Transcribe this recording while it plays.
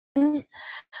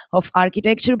of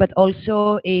Architecture, but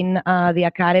also in the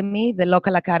academy, the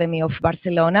local academy of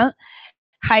Barcelona,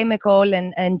 Jaime Coll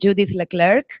and Judith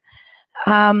Leclerc.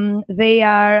 They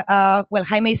are, well,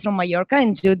 Jaime is from Mallorca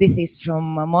and Judith is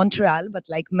from Montreal, but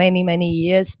like many, many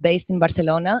years based in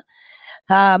Barcelona.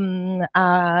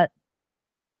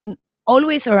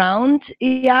 Always around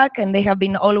IAAC, and they have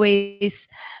been always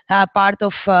part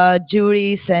of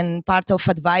juries and part of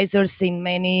advisors in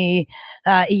many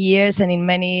years and in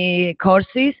many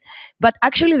courses. But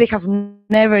actually, they have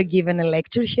never given a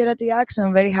lecture here at IAAC, so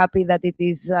I'm very happy that it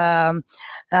is,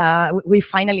 we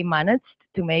finally managed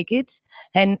to make it.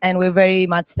 And we very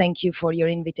much thank you for your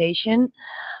invitation.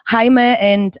 Jaime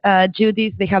and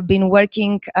Judith, they have been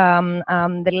working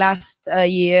the last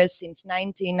years, since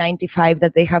 1995,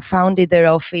 that they have founded their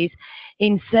office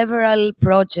in several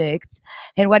projects.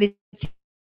 And what is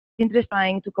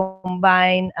interesting to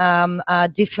combine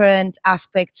different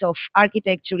aspects of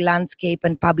architecture, landscape,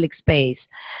 and public space.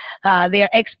 They are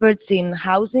experts in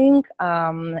housing,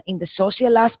 in the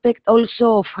social aspect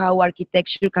also of how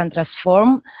architecture can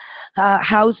transform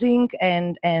housing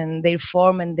and their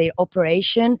form and their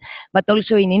operation, but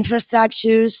also in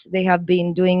infrastructures. They have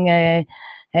been doing a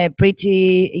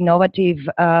pretty innovative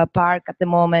park at the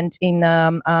moment in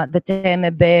the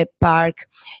TMB Park,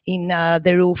 in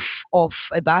the roof of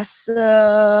a bus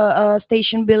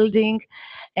station building,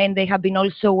 and they have been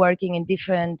also working in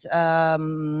different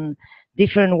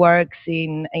works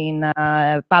in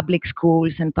public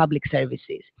schools and public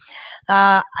services.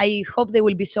 I hope they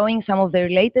will be showing some of their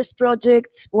latest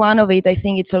projects. One of it, I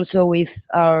think it's also with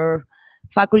our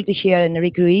faculty here,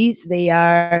 Enrique Ruiz. They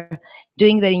are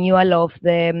doing the renewal of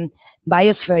the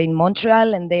biosphere in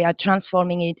Montreal, and they are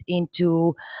transforming it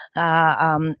into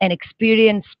an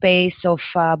experience space of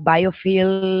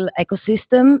biofuel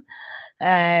ecosystem.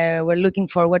 We're looking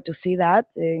forward to see that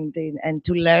and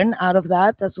to learn out of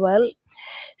that as well.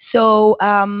 So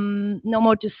no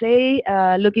more to say.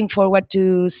 Looking forward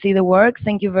to see the work.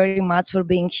 Thank you very much for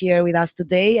being here with us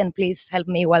today, and please help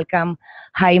me welcome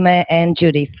Jaime and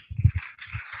Judith.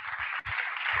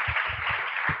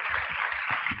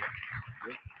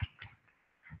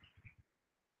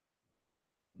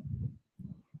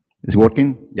 Is it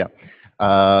working? Yeah.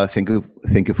 Thank you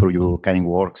for your kind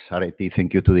words, Areti.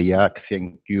 Thank you to the IAAC.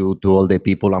 Thank you to all the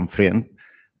people and friends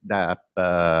that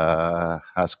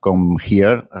has come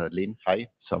here. Lynn, hi.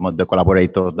 Some of the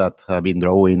collaborators that have been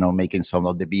drawing or making some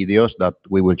of the videos that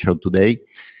we will show today.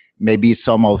 Maybe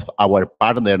some of our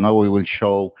partners, now we will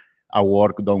show our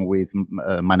work done with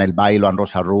Manel Bailo and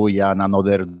Rosa Ruya and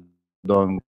another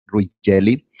done Rui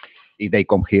Jelly. If they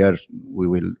come here, we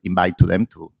will invite to them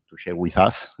to share with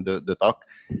us the talk.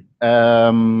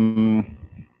 And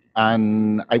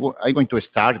I'm going to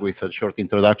start with a short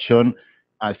introduction.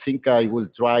 I think I will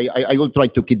try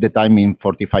to keep the time in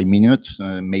 45 minutes,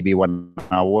 maybe 1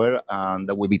 hour, and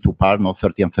that will be 2 parts, not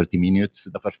 30 and 30 minutes.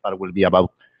 The first part will be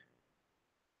about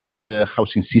the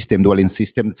housing system, dwelling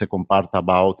system. The second part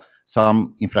about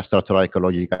some infrastructural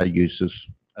ecological uses.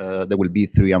 There will be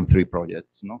 3 and 3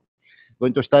 projects. No,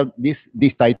 going to start this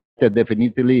title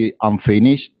definitely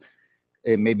unfinished.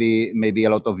 Maybe a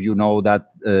lot of you know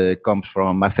that comes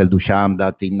from Marcel Duchamp,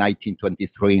 that in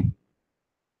 1923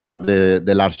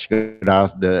 the large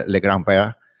grass, the Le Grand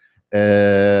Père,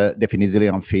 definitely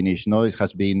unfinished. No, it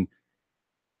has been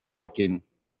working.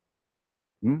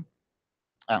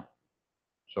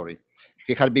 Sorry,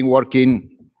 he had been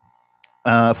working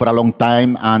for a long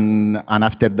time, and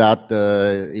after that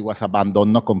it was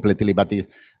abandoned, not completely, but it,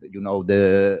 you know,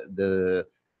 the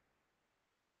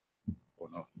oh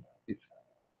no,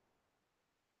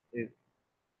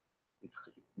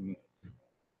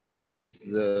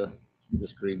 the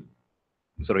screen.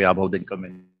 Sorry about the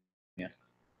inconvenience. Yeah.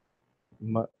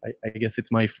 I guess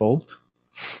it's my fault.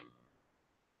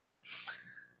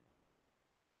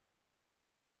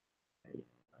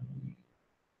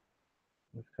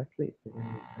 Exactly.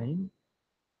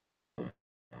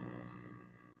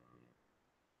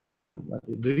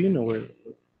 Do you know where?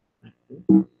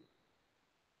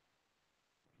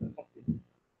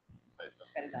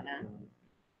 Perdona.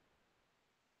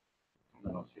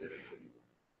 No.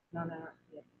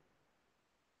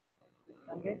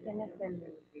 ¿Dónde enseñaste el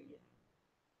vídeo?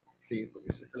 Sí,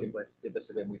 porque siempre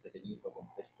se ve muy pequeñito con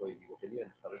texto y digo, qué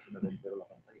bien, a ver si me lo entero la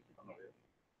pantalla, si no, no veo.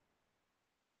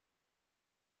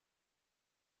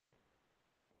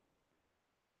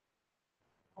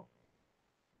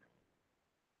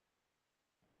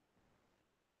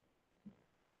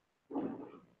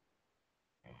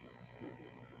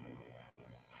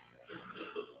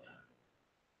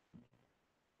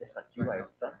 Desactiva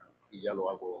esta y ya lo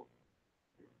hago.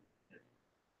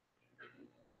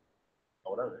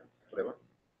 Ahora, prueba.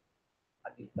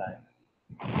 Aquí está.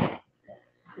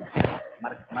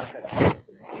 Marca.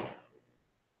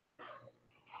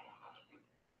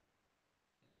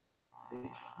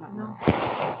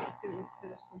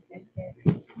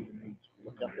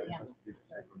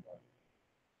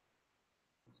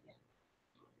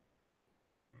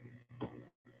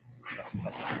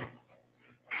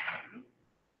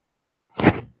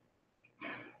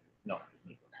 No. No.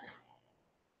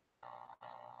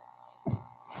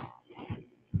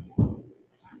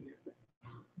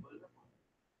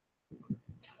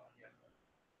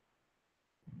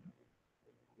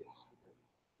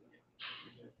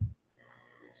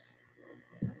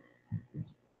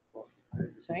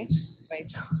 Sorry?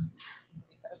 Wait.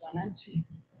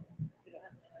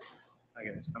 I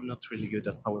guess I'm not really good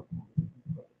at PowerPoint.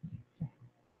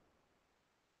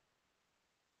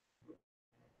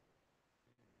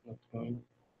 Not going.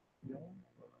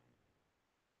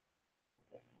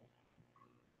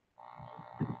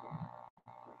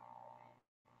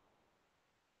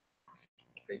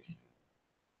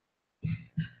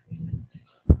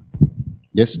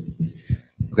 Yes.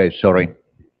 Okay, sorry.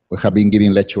 We have been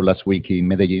giving lecture last week in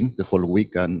Medellin, the whole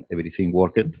week, and everything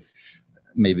worked.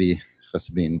 Maybe has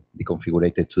been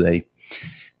deconfigured today.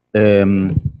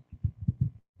 Okay,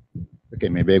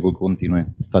 maybe I will continue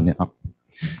standing up.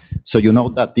 So you know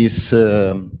that is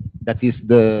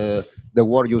the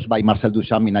word used by Marcel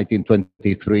Duchamp in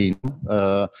 1923.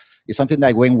 It's something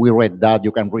like when we read that,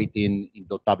 you can read in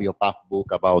the Octavio Paz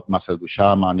book about Marcel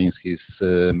Duchamp and in his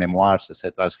memoirs,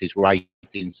 etc., his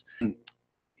writings.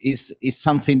 It's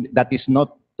something that is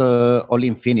not only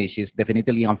in Finnish, it's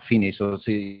definitely unfinished. So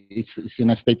it's in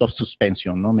a state of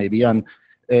suspension, no? Maybe, and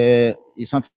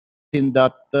it's something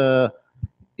that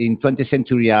in 20th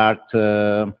century art,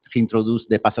 he introduced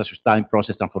the passage of time,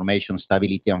 process, transformation,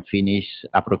 stability, and finish,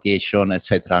 appropriation,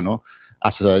 etc., no?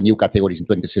 As new categories in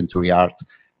 20th century art.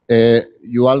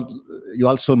 You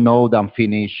also know the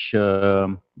unfinished,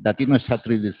 that is not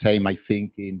exactly the same, I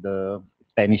think, in the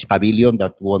Spanish Pavilion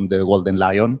that won the Golden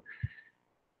Lion.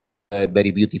 A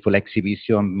very beautiful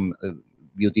exhibition,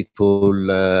 beautiful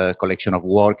collection of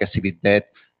work, exhibit that.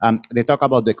 They talk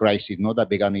about the crisis, no, that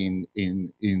began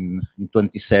in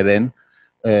 27,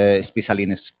 especially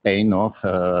in Spain, no,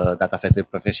 that affected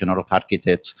professional of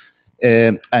architects.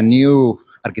 A new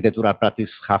architectural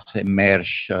practice has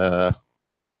emerged,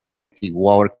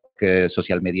 work,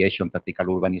 social mediation, practical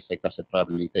urbanism, etc.,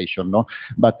 rehabilitation, no.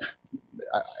 But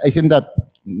I think that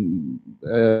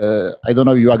I don't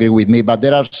know if you agree with me, but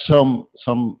there are some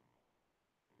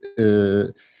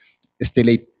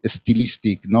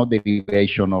stylistic, no,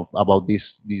 derivation about this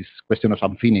question of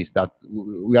unfinished, that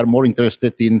we are more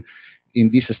interested in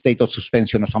this state of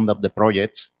suspension of some of the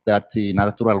projects that in a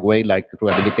natural way, like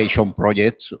rehabilitation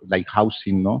projects, like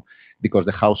housing, no, because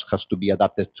the house has to be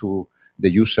adapted to the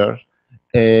user.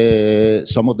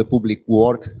 Some of the public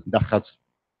work that has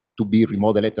to be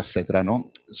remodeled, etc.,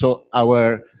 no. So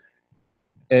our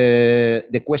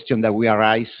the question that we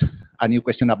arise, a new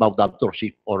question about the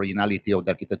authorship, originality of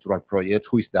the architectural project.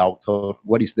 Who is the author?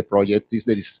 What is the project? Is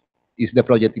the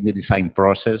project in the design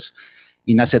process,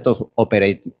 in a set of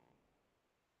operations,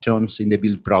 in the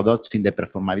build products, in the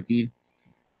performability,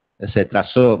 etc.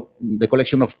 So the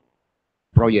collection of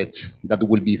projects that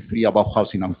will be 3 about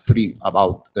housing and 3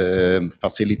 about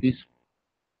facilities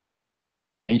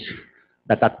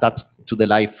that attach to the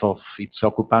life of its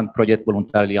occupant, project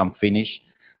voluntarily unfinished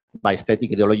by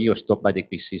aesthetic ideology or stopped by the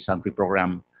crisis and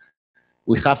reprogrammed.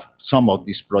 We have some of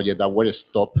these projects that were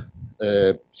stopped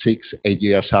 6-8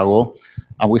 years ago,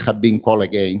 and we have been called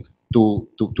again to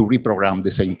reprogram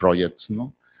the same projects.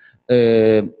 No?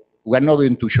 We are not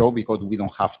going to show because we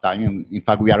don't have time. In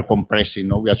fact, we are compressing.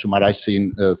 No? We are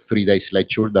summarizing 3 days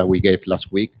lecture that we gave last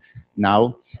week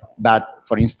now. But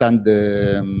for instance,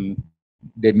 the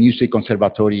Music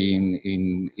Conservatory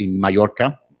in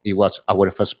Mallorca, it was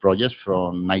our first project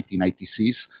from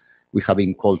 1996. We have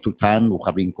been called 2 times. We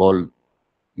have been called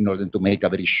in order to make a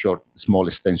very short, small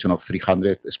extension of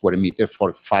 300 square meters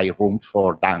for 5 rooms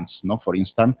for dance, no? For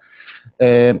instance.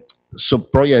 So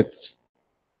projects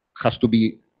has to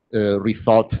be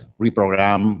rethought,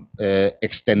 reprogrammed,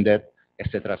 extended,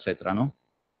 etc., etc. No?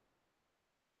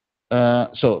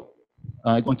 So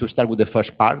I'm going to start with the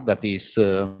first part, that is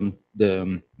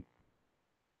the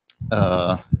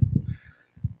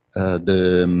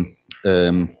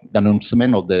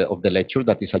announcement of the lecture.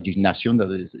 That is a gymnasium.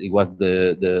 That is, it was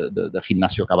the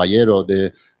Gimnasio Caballero,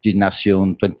 the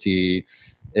gymnasium 20th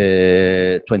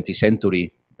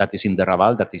century. That is in the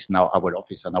Raval. That is now our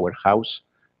office and our house.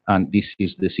 And this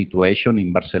is the situation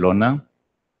in Barcelona.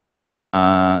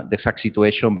 the exact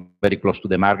situation very close to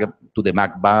the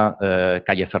Magba,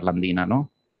 Calle Ferlandina, no?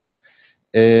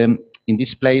 In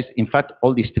this place, in fact,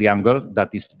 all this triangle that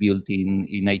is built in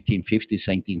 1850s,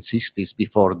 1860s,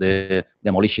 before the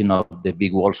demolition of the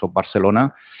big walls of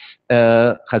Barcelona,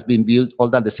 has been built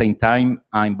all at the same time,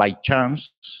 and by chance,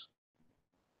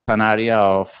 an area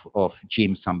of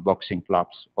gyms and boxing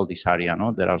clubs, all this area,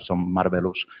 no? There are some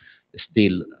marvelous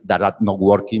still that are not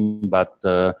working, but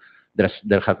there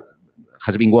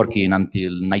has been working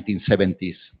until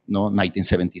 1970s, no?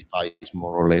 1975,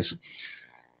 more or less.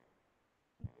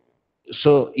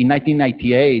 So in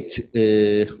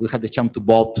 1998, we had the chance to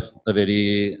bought a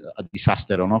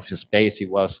disaster on office space. It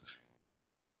was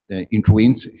in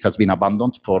ruins. It has been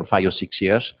abandoned for 5 or 6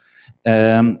 years.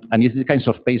 And it's the kind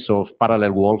of space of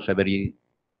parallel walls, every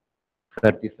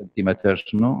 30 centimeters,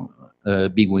 no?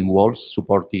 Big wing walls,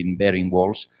 supporting bearing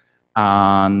walls.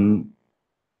 And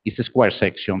it's a square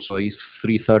section, so it's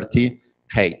 330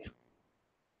 height.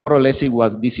 More or less,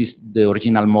 this is the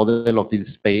original model of this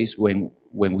space when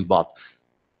we bought.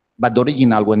 But the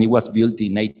original, when it was built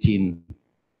in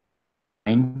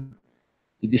 1809,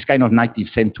 this kind of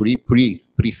 19th century,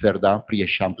 pre-Cerda,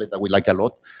 pre-Eixample, that we like a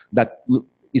lot, that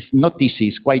is not easy,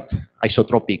 it's quite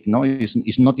isotropic, no?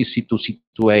 It's not easy to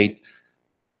situate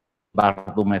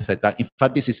Bardoum, etc. In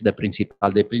fact, this is the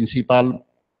principal. The principal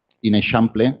in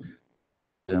Eixample,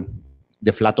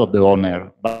 the flat of the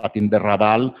owner, but in the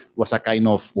Raval was a kind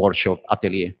of workshop,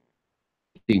 atelier,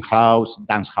 house,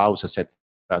 dance house, etc.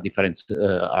 Different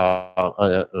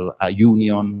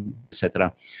union,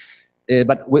 etc.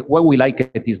 But what we like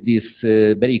it is this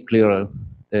very clear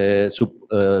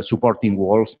supporting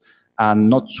walls and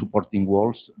not supporting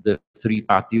walls, the 3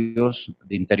 patios,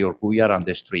 the interior courtyard and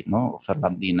the street, no?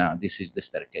 Ferlandina. This is the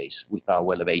staircase with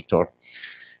our elevator.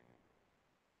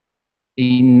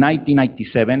 In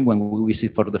 1997, when we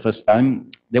visited for the first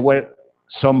time, there were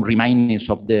some remains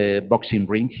of the boxing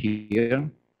ring here.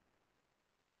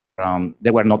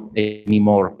 There were not any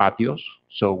more patios,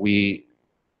 so we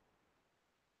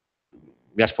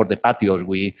asked for the patios.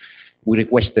 We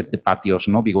requested the patios,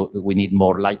 no, because we need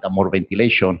more light and more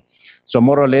ventilation. So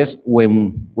more or less,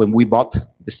 when we bought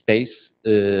the space,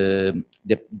 the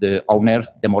owner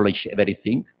demolished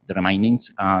everything, the remainings,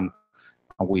 and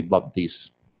we bought this.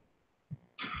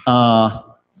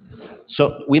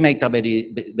 So we make a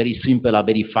very simple,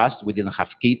 very fast. We didn't have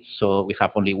kids, so we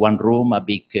have only 1 room, a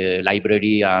big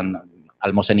library, and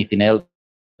almost anything else,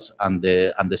 and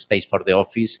the space for the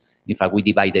office. In fact, we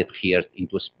divided here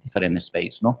into different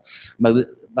space, no?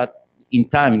 But in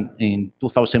time, in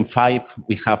 2005,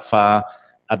 we have a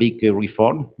big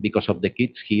reform because of the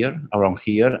kids here, around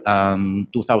here, and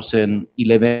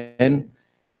 2011,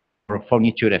 for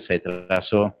furniture, etc.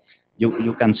 So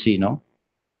you can see, no?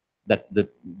 That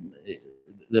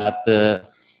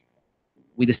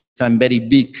we design very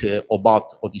big or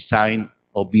bought or design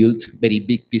or build very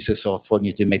big pieces of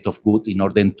furniture made of wood in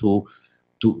order to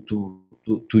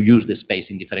use the space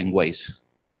in different ways.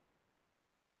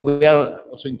 We are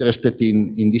also interested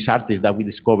in this artist that we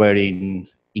discovered in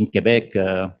Quebec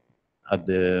at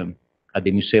the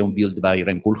museum built by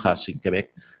Renkulhas in Quebec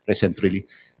recently.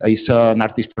 He's an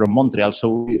artist from Montreal,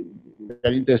 so we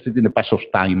are interested in the pass of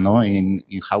time, no, in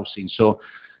housing. So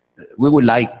we would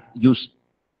like use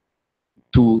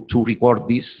to record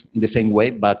this in the same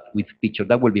way, but with picture.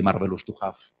 That will be marvelous to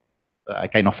have a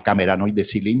kind of camera, no, in the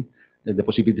ceiling, the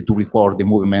possibility to record the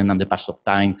movement and the pass of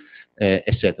time,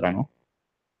 etc. No.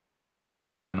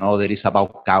 No, there is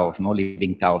about chaos, no,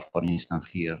 living chaos, for instance,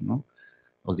 here, no,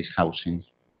 all these housings.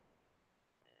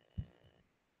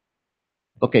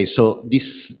 Okay, so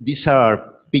these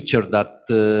are pictures that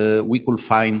we could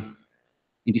find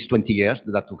in these 20 years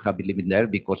that we have been living there,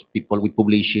 because we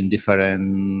publish in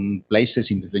different places,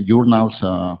 in different journals,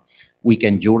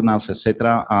 weekend journals,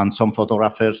 etc. And some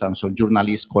photographers and some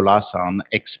journalists call us, and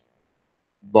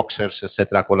ex-boxers,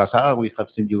 etc. call us, we have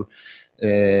seen your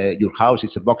house,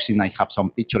 it's a boxing, I have some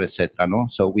pictures, etc. No?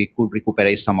 So we could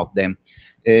recuperate some of them.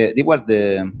 There was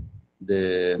the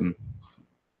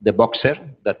boxer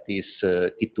that is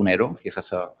Kid Tunero. He has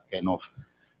a kind of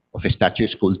a statue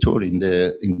sculpture in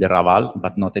the Raval,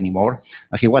 but not anymore.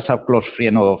 He was a close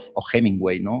friend of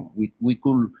Hemingway. No, we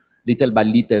could little by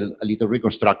little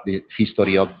reconstruct the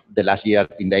history of the last year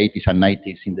in the 80s and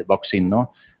 90s in the boxing.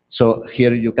 No, so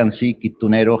here you can see Kid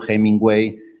Tunero,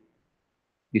 Hemingway.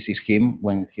 This is him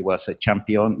when he was a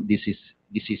champion. This is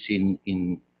in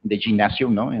the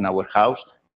gymnasium, no, in our house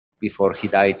before he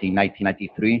died in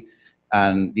 1993.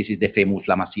 And this is the famous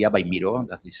La Masia by Miró,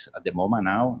 that is at the moment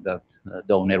now, that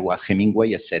the owner was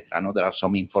Hemingway, etc. No? There are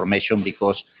some information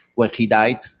because when he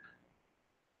died,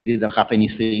 didn't have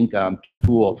anything, and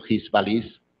 2 of his valleys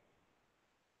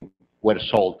were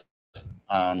sold,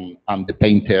 and the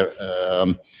painter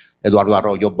Eduardo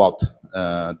Arroyo bought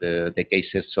the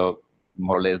cases. So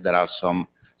more or less there are some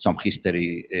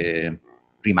history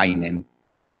remaining.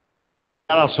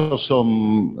 There are also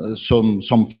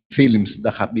some films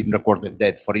that have been recorded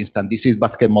there. For instance, this is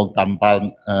Vázquez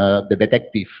Montalbán, the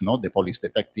detective, no, the police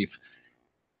detective,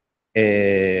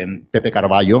 Pepe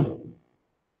Carballo.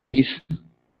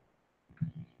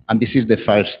 And this is the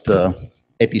first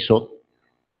episode.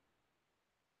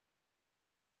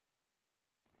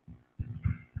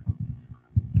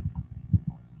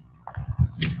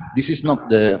 This is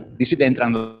the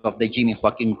entrance of the Jimmy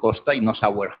Joaquin Costa. It's not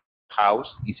our house.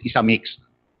 It's a mix.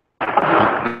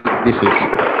 This is.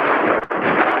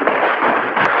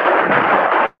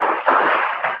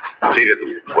 Sigue tú,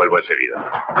 vuelvo enseguida.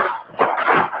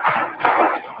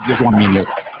 Just 1 minute.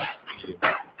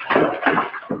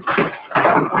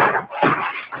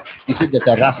 This is the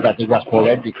terrace that it was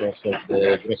covered because of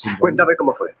the dressing room. Cuéntame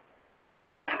cómo fue.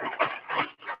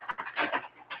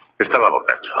 Estaba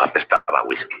borracho, apestaba a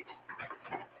whisky.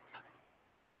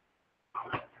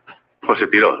 ¿O se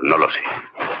tiró? No lo sé.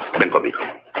 Ven conmigo.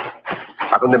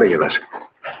 ¿A dónde me llevas?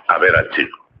 A ver al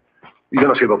chico. Yo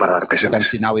no sirvo para dar pesos.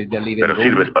 Pero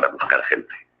sirves para buscar gente.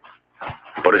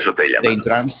 Por eso te he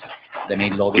llamado.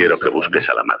 Quiero que busques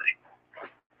a la madre.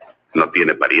 No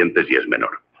tiene parientes y es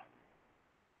menor.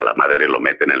 A la madre lo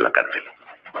meten en la cárcel.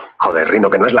 Joder,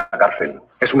 Rino, que no es la cárcel.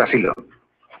 Es un asilo.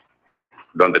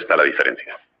 ¿Dónde está la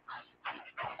diferencia?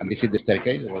 And this is the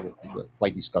staircase,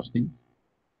 quite disgusting.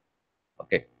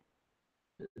 Okay.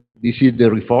 This is the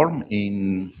reform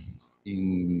in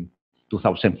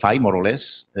 2005, more or less,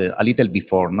 a little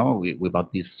before, no? We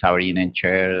bought this Saarinen and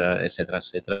chair, etc.,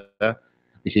 etc.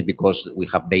 This is because we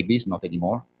have babies, not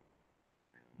anymore.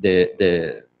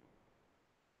 The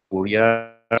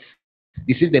courier.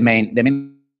 This is the main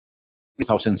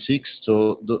 2006.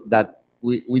 So that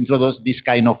we introduced this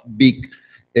kind of big.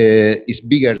 It's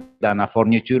bigger than a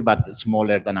furniture, but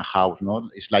smaller than a house. No,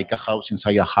 it's like a house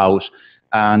inside a house,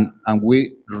 and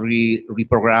we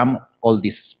reprogram all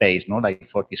this space. No, like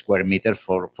 40 square meters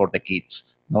for the kids.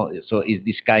 No, so it's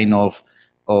this kind of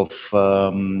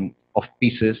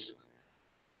pieces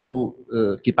to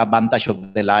keep advantage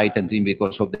of the light and things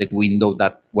because of the window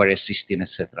that were existing,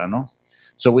 etc. No,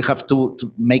 so we have to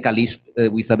make a list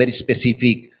with a very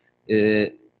specific.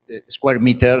 Square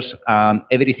meters and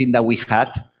everything that we had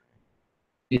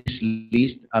this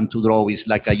list, and to draw is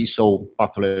like a ISO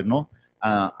pattern, no?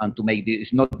 And to make this,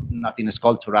 it's not nothing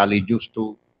sculptural, it's just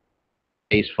to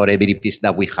space for every piece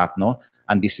that we have, no?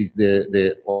 And this is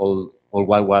the all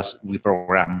what was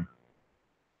reprogrammed.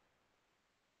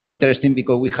 Interesting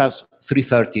because we have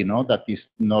 330, no? That is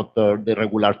not the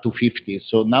regular 250.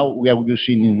 So now we are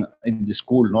using in the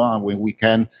school, no? And when we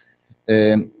can.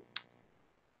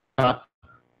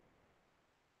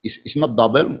 It's not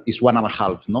double, it's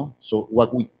 1.5, no? So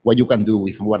what you can do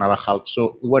with 1.5?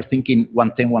 So we were thinking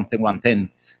 110, 110,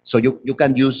 110. So you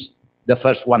can use the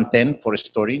first 110 for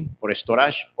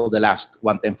storage, or the last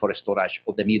 110 for storage,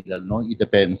 or the middle, no? It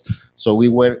depends. So we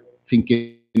were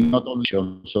thinking not only,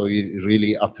 so it's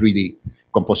really a 3D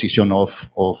composition of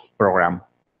program.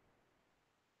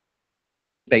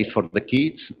 Space for the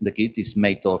kids. The kit is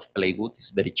made of plywood. It's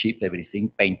very cheap,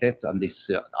 everything painted, and this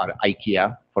are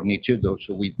IKEA furniture.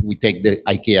 So we take the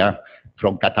IKEA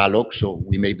from catalog, so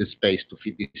we made the space to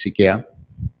fit this IKEA,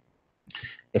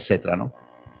 etc. No?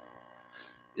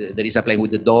 There is a play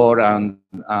with the door, and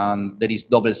there is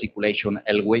double circulation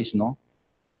always, no?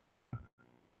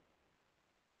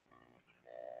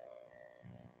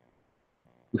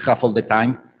 We have all the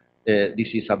time. This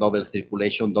is a double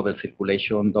circulation, double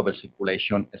circulation, double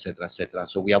circulation, etc., etc.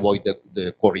 So we avoid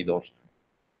the corridors,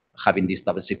 having this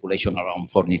double circulation around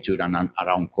furniture and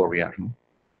around courier. No?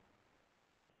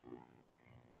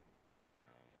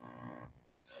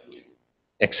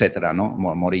 Etc. No,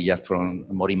 more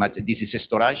image. This is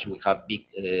storage. We have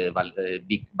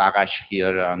big baggage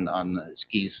here and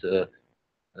skis,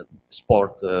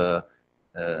 sport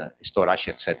storage,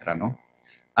 etc. No.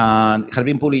 And it has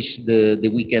been published the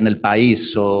weekend El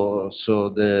País, so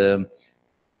the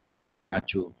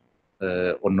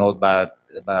or not, but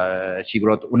she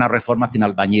wrote una reforma sin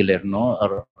albañiles, no,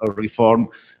 a reform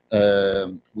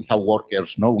without workers,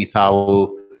 no,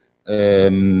 without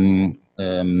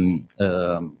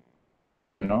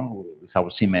no,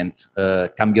 without cement,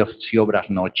 cambios y obras,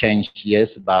 no, change, yes,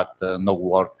 but no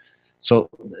work. So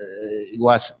it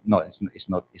was it's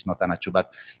not an issue, but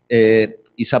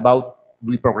it's about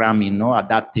reprogramming, no,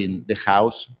 adapting the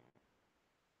house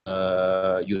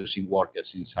using workers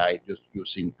inside, just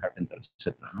using carpenters,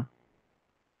 etc. No?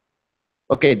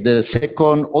 Okay, the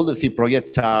second, all the three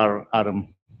projects are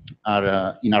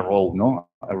in a row, no?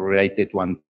 A related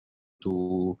one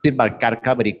to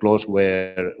Valcarca, very close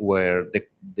where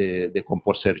the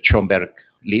composer Schoenberg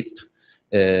lived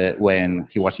when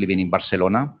he was living in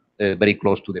Barcelona, very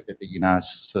close to the Pepe Llinàs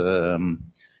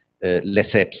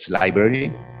Lesseps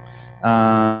library.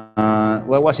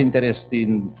 What was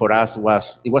interesting for us was,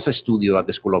 it was a studio at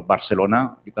the School of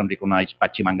Barcelona. You can recognize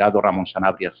Pachi Mangado, Ramon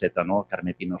Sanabria, etc. No?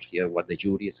 Carme Pinos here was the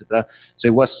jury, etc. So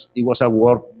it was a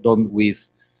work done with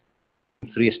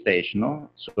 3 stages.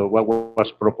 No? So what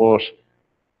was proposed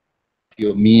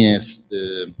to me as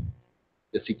the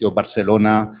city of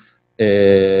Barcelona,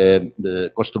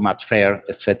 the Costume Art Fair,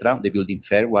 etc. The building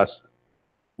fair was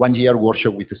 1 year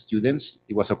workshop with the students.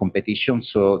 It was a competition,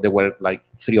 so there were like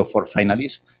 3 or 4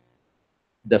 finalists.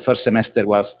 The first semester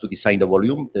was to design the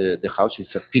volume. The house is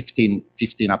a 15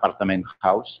 apartment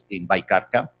house in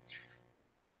Valcarca.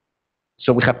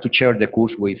 So we have to share the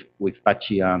course with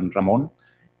Pachi and Ramon.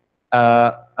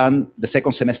 And the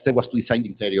second semester was to design the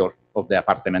interior of the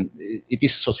apartment. It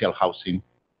is social housing,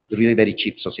 really very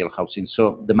cheap social housing.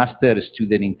 So the master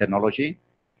student in technology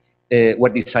were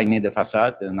designing the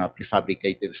facade and a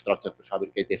prefabricated structure,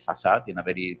 prefabricated facade in a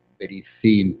very, very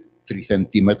thin 3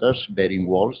 centimeters bearing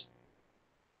walls.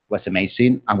 It was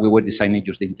amazing. And we were designing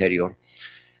just the interior.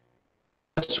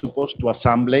 We were supposed to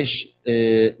assemblage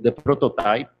the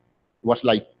prototype. Was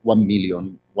like 1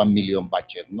 million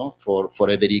budget, no, for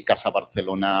every Casa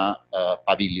Barcelona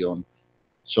pavilion.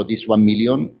 So this 1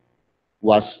 million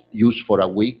was used for a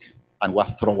week and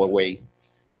was thrown away.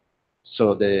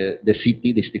 So the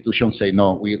city, the institution say,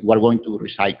 no, we are going to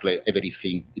recycle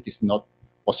everything. It is not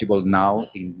possible now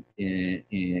in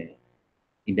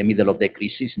the middle of the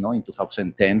crisis, no, in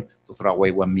 2010, to throw away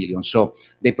 1 million. So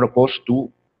they proposed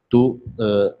to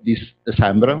this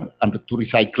December and to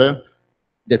recycle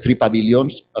the 3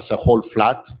 pavilions as a whole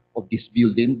flat of this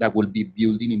building that will be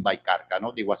building in Valcarca.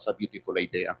 No? It was a beautiful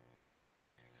idea.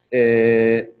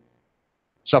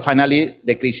 So finally,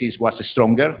 the crisis was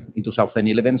stronger in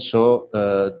 2011, so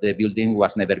the building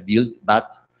was never built, but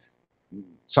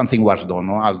something was done.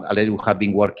 No? Already we have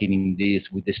been working in this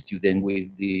with the student,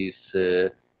 with this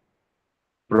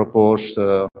proposed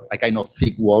a kind of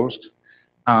thick walls.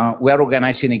 We are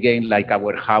organizing again like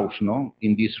our house, no,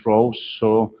 in these rows.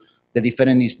 So the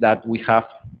difference is that we have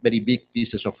very big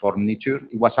pieces of furniture.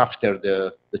 It was after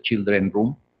the children's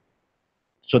room.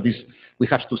 So this, we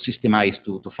have to systemize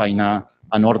to find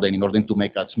an order in order to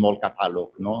make a small catalog.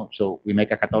 No? So we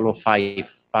make a catalog of 5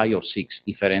 or 6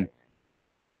 different,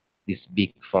 this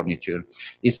big furniture.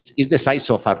 It's the size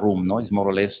of a room. No? It's more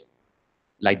or less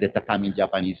like the tatami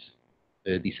Japanese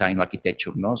design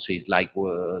architecture. No? So it's like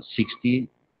 60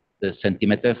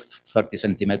 centimeters, 30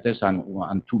 centimeters,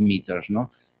 and 2 meters. No?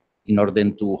 In order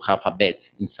to have a bed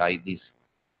inside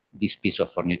this piece of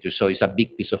furniture. So it's a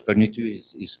big piece of furniture.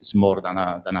 It's more than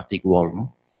a thick wall.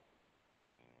 No?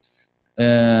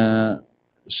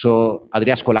 So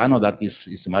Andreas Colano, that is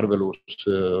a marvelous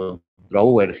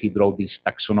drawer, he drew this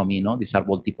taxonomy, no? This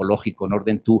árbol tipológico, in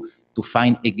order to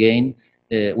find again,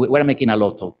 we're making a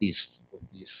lot of these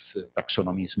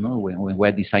taxonomies, no? When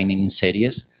we're designing in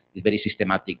series, it's very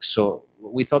systematic. So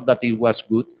we thought that it was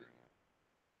good.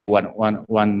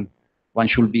 One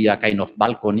should be a kind of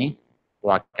balcony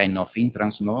or a kind of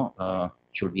entrance, no?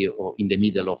 Should be in the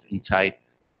middle of inside.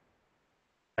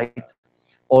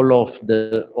 All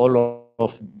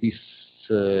of these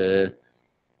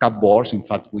cupboards, in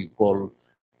fact, we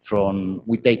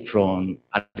take from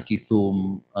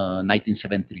Archithum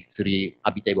 1973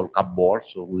 habitable cupboard.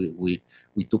 So we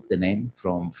took the name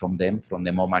from them, from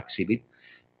the MoMA exhibit.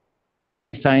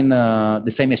 Design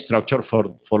the same structure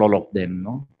for all of them,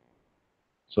 no?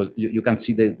 So you can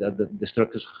see the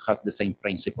structures have the same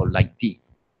principle, like T,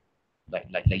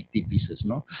 like T pieces,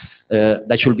 no?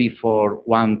 That should be for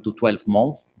 1 to 12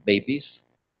 month babies,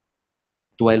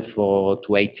 12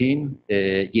 to 18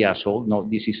 years old. No,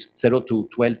 this is 0 to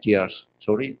 12 years.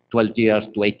 Sorry, 12 years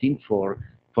to 18 for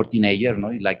teenagers,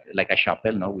 no? Like a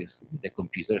chapel, no? With the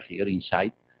computer here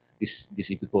inside. This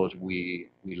is because we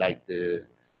like to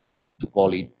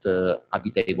call it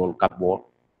habitable cupboard.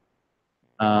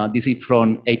 This is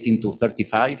from 18 to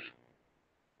 35.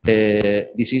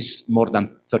 This is more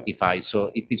than 35.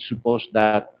 So it is supposed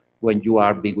that when you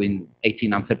are between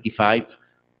 18 and 35,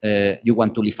 you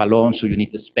want to live alone, so you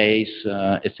need the space,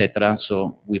 etc.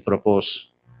 So we propose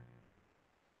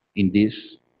in this.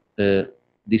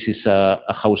 This is a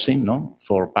housing, no,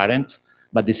 for parents,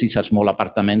 but this is a small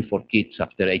apartment for kids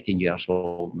after 18 years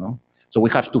old, no. So we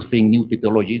have to think new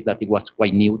technologies that it was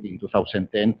quite new in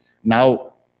 2010.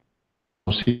 Now,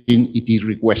 it is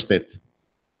requested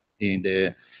in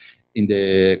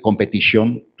the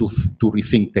competition to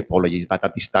rethink technologies. But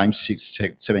at this time,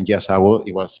 7 years ago,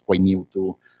 it was quite new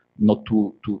to not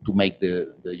to make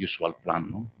the usual plan,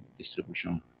 no?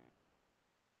 Distribution.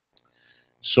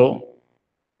 So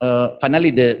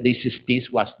finally, this piece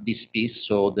was this piece.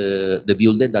 So the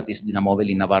builder that is Dinamovel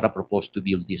in Navarra proposed to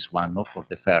build this one, no, for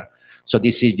the fair. So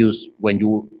this is just when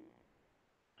you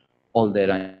older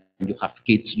and you have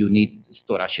kids, you need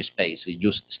storage space. It's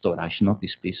just storage, not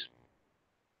this piece.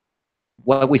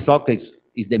 What we thought is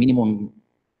the minimum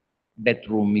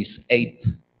bedroom is 8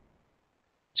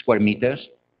 square meters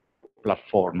plus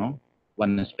 4, no?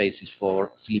 One space is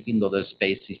for sleeping, the other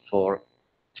space is for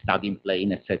studying,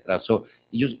 playing, etc. So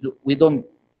we don't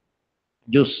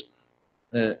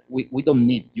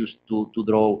need just to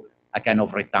draw a kind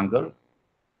of rectangle.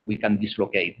 We can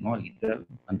dislocate, no, a little,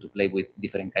 and to play with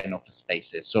different kind of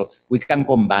spaces. So we can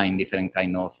combine different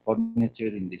kind of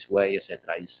furniture in this way,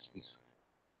 etc.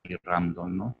 It's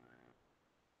random, no?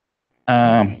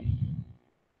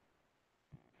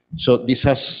 So this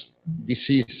is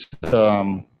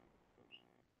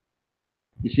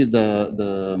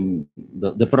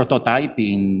the prototype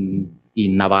in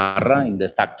Navarra in the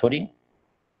factory,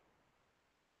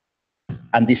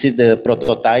 and this is the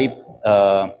prototype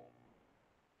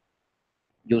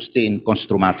used in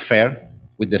Construmat Fair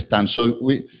with the stand. So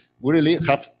we really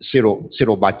have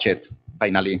zero budget.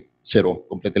 Finally,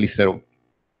 completely zero.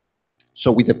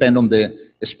 So we depend on the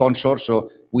sponsor.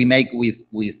 So we make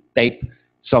with tape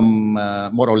some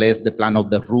more or less the plan of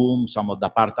the room, some of the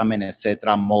apartment,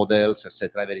 etc., models,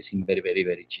 etc. Everything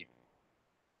very cheap.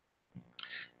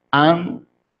 And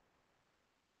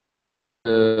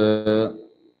the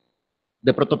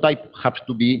prototype has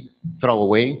to be thrown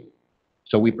away.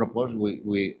 So we propose.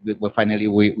 Finally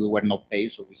we were not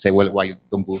paid. So we say, well, why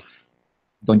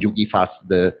don't you give us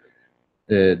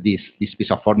this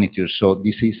piece of furniture? So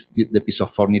this is the piece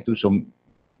of furniture. So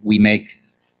we make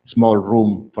small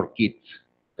room for kids.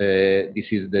 This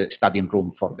is the studying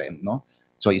room for them, no?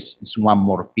 So it's one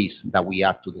more piece that we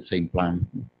add to the same plan.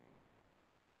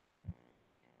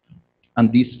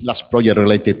 And this last project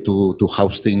related to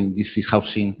housing, this is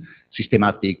housing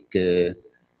systematic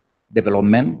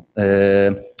development,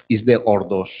 is the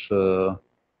Ordos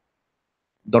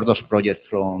project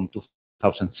from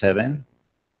 2007,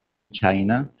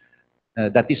 China.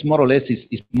 That is more or less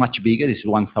is much bigger. It's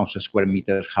 1,000 square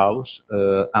meter house,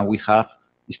 and we have,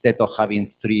 instead of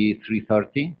having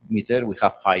 330 meters, we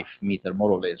have 5 meters,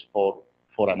 more or less,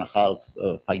 4.5,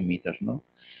 5 meters, no?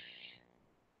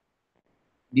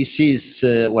 This is,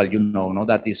 well, you know, no,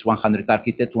 that is 100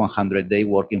 architects, 100 days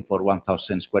working for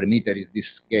 1,000 square meters. Is this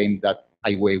game that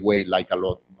Ai Weiwei like a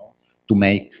lot, no, to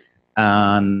make.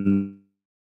 And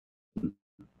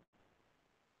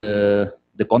the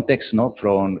context, no,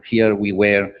 from here we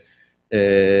were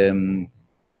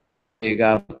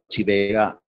Vega,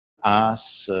 us,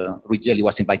 Ruggieri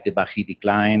was invited but he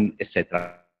declined,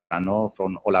 etc. No,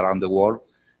 from all around the world,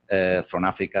 from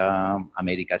Africa,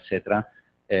 America, etc.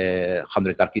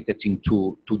 100 architects in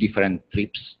two different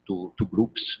trips, two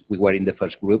groups. We were in the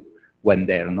first group, went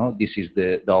there. No, this is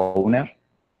the owner,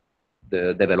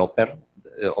 the developer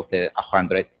of the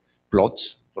 100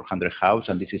 plots for 100 house,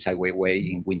 and this is Ai Weiwei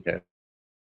in winter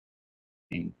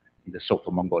in the south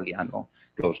of Mongolia, no,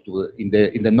 close to in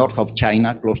the north of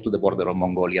China, close to the border of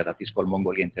Mongolia. That is called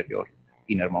Mongolia Interior,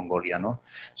 Inner Mongolia. No,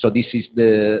 so this is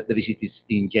the visit is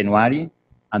in January,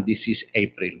 and this is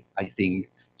April, I think.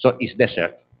 So it's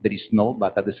desert. There is snow,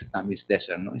 but at the same time it's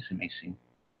desert. No, it's amazing.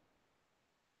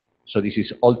 So this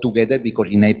is all together because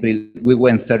in April we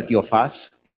went 30 of us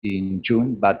in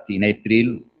June, but in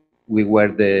April we were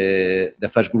the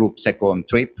first group second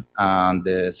trip and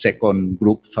the second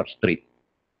group first trip.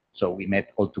 So we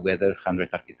met all together 100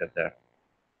 architects there.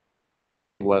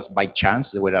 It was by chance.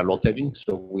 There were a lottery,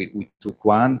 so we took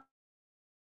one.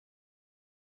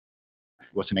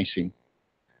 It was amazing.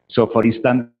 So for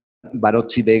instance,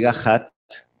 Barocci Vega had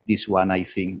this one, I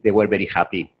think. They were very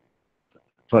happy.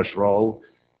 First row,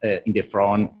 in the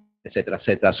front, etc.,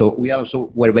 etc. So we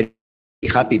also were very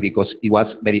happy because it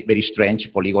was very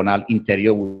strange, polygonal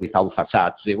interior without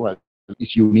facades.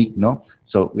 It's unique, no?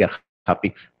 So we are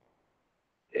happy.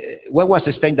 What was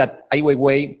the thing that Ai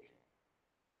Weiwei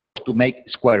to make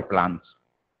square plans?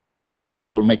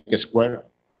 To make a square,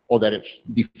 others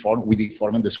deform, we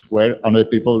deform the square, and other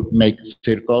people make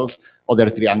circles, other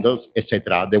triangles,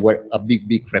 etc. They were a big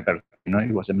repertoire, you know,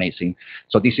 it was amazing.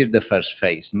 So this is the first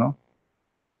phase, no?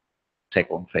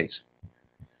 Second phase.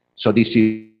 So this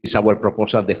is our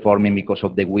proposal deforming because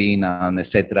of the wind and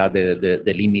etc.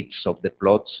 The limits of the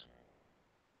plots.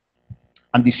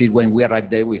 And this is when we arrived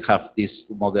there, we have this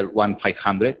model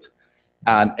 1500,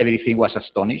 and everything was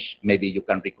astonished. Maybe you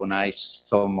can recognize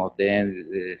some of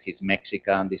them. He's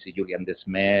Mexican, this is Julian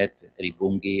Desmet, Eric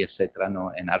Bungi, etc.,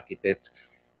 no, an architect.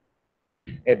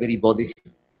 Everybody,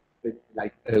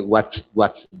 like, what's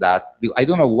that? I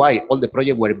don't know why all the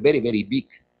projects were very, very big.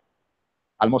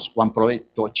 Almost one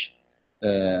project touched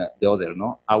the other,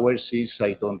 no? Ours is,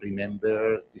 I don't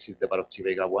remember, this is the Barocci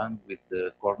Vega one with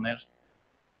the corners.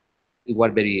 It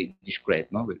was very discreet,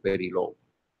 no? Very low.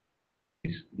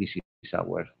 This is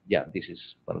our, yeah, this is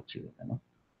Barocci Vega, no?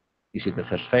 This is the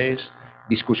first phase.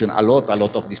 Discussion, a lot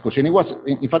of discussion. It was,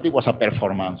 in fact, it was a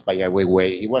performance by Ai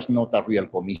Weiwei. It was not a real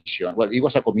commission. Well, it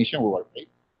was a commission, we were paid.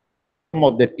 Some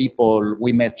of the people,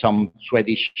 we met some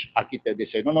Swedish architects, they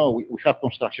said, no, we have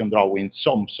construction drawings,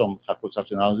 some have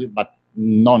construction drawings, but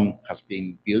none has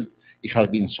been built. It has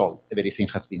been sold. Everything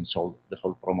has been sold, the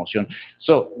whole promotion.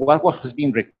 So what has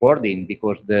been recording,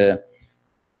 because the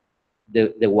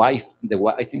wife,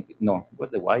 I think, no, it was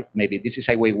the wife, maybe this is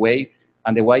Ai Weiwei,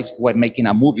 and the wife were making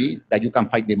a movie that you can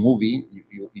find the movie.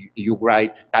 You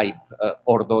write, type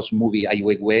Ordos movie Ai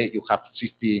Weiwei, you have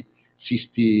 60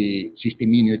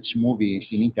 minutes movie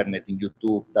in internet, in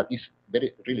YouTube. That is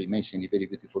really amazing, a very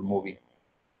beautiful movie.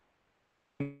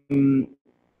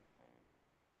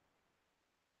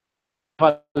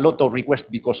 A lot of requests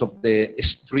because of the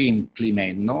extreme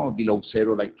climate, no? Below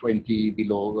zero, like 20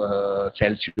 below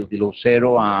Celsius below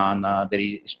zero, and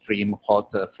very extreme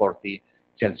hot 40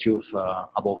 Celsius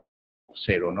above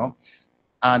zero, no?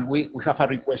 And we have a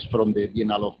request from the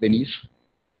Biennale of Venice.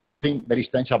 I think very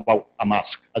strange about a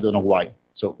mask. I don't know why.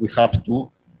 So we have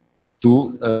to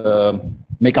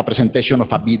make a presentation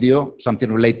of a video,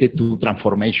 something related to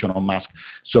transformation of mask.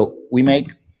 So we make.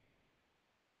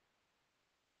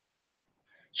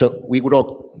 So we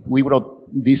wrote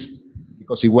this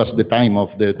because it was the time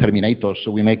of the Terminator.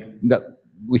 So we make that.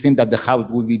 We think that the house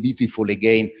will be beautiful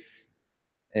again.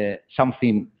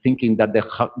 Something thinking that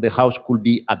the house could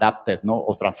be adapted, no,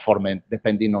 or transformed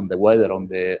depending on the weather, on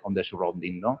the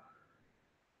surrounding, no.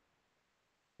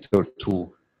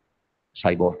 To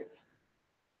cyborg.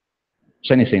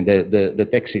 So anything, the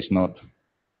text is not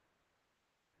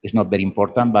very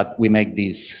important, but we make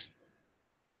this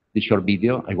short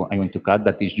video I want to cut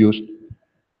that is used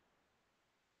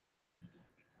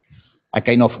a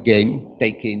kind of game,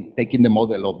 taking the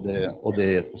model of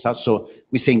the house. So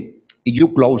we think if you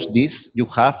close this, you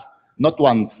have not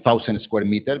 1,000 square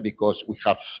meters because we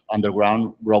have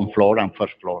underground, ground floor, and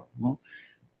first floor. No?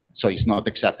 So it's not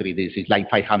exactly this. It's like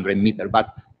 500 meters,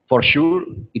 but for sure,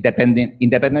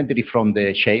 independently from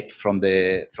the shape, from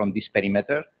this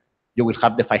perimeter, you will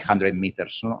have the 500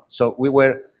 meters. No? So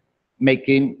we're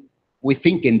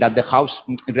thinking that the house,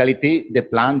 in reality, the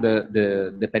plan,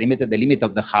 the perimeter, the limit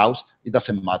of the house, it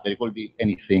doesn't matter. It will be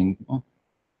anything, no?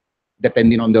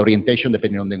 Depending on the orientation,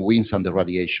 depending on the winds and the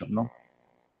radiation, no?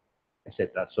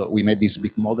 Etc. So we made this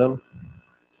big model,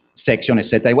 section,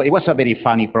 etc. It was a very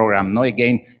funny program, no?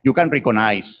 Again, you can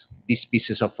recognize these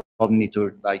pieces of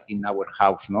furniture like in our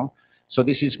house, no? So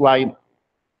this is why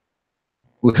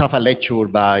we have a lecture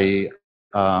by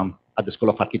at the School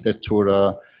of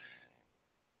Architecture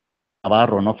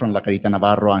Navarro, no, from La Carita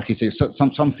Navarro, and he says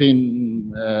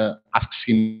something asks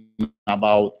him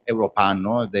about Europan,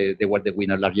 no? They were the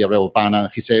winner last year, Europan, and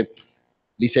he said,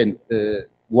 listen,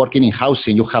 working in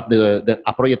housing, you have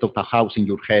a project of a house in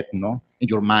your head, no, in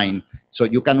your mind. So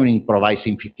you cannot improvise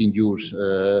in 15 years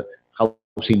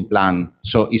housing plan.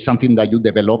 So it's something that you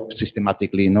develop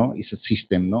systematically, no? It's a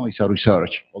system, no? It's a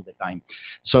research all the time.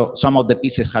 So some of the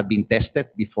pieces have been tested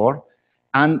before,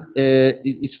 and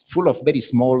it's full of very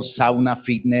small sauna,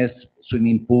 fitness,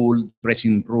 swimming pool,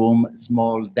 dressing room,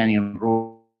 small dining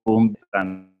room,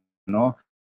 and, no?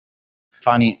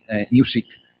 Funny music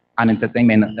and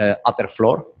entertainment upper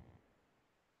floor,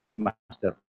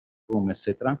 master room,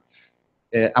 etc.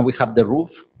 And we have the roof,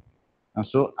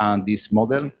 and this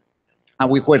model. And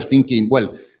we were thinking,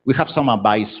 well, we have some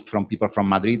advice from people from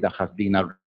Madrid that has been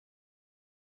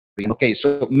okay.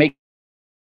 So make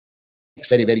it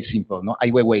very, very simple. No,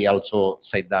 Ai Weiwei also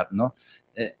said that. No,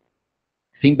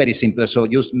 think very simple. So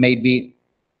just maybe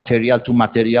material to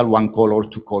material, one color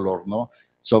to color. No.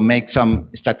 So make some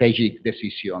strategic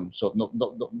decision. So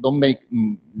don't make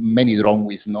many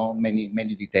drawings, no, many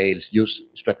details. Use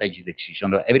strategic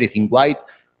decision. Everything white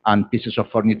and pieces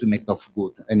of furniture to make of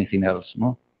wood. Anything else,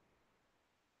 no?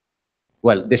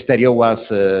 Well, the stereo was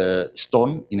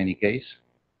stone in any case,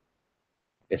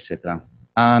 etc.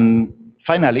 And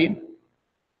finally,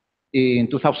 in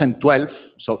 2012,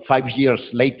 so 5 years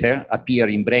later, appeared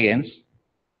in Bregenz,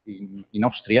 in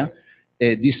Austria,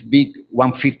 this big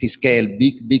 150 scale,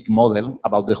 big model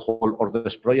about the whole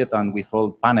Ordos project and with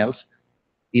all panels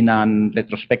in a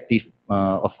retrospective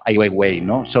of Ai Weiwei,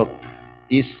 no? So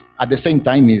it's at the same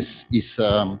time it's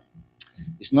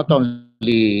not only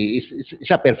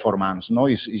it's a performance, no?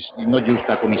 It's not just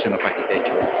a commission of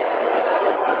architecture.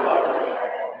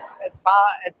 As far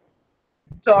as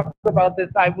talk about this,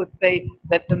 I would say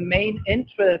that the main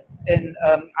interest in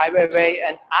Ai Weiwei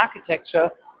and architecture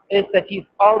is that he's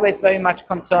always very much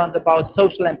concerned about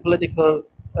social and political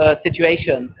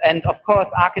situations. And of course,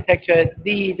 architecture is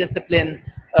the discipline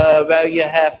where you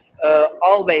have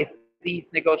always these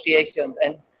negotiations.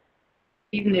 And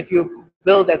even if you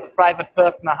build as a private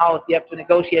person a house, you have to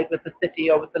negotiate with the city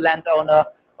or with the landowner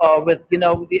or with, you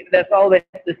know, there's always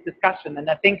this discussion. And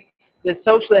I think the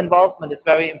social involvement is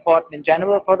very important in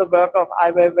general for the work of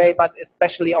Ai Weiwei, but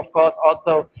especially, of course,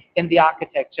 also in the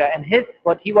architecture. And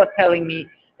what he was telling me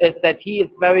is that he is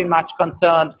very much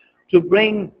concerned to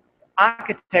bring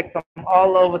architects from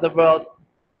all over the world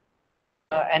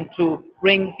and to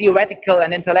bring theoretical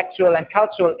and intellectual and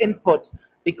cultural input,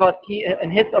 because in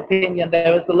his opinion,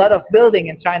 there is a lot of building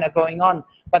in China going on,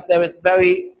 but there is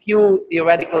very few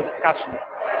theoretical discussions.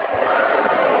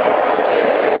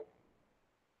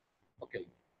 Okay,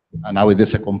 and now it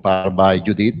is a compare by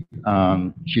Judith.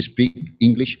 She speaks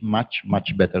English much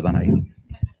better than I do.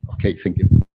 Okay, thank you.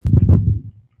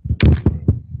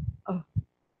 Oh,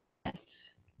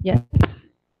 yes.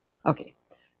 Okay.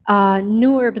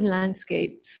 New urban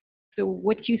landscapes. So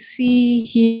what you see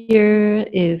here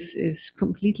is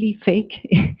completely fake.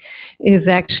 It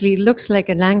actually looks like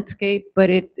a landscape, but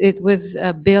it was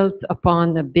built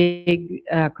upon a big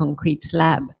concrete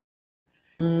slab.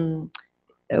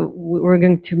 We're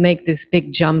going to make this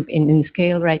big jump in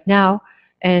scale right now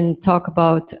and talk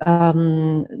about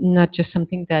not just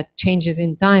something that changes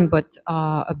in time, but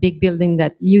a big building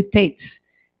that mutates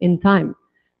in time.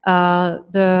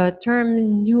 The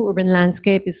term new urban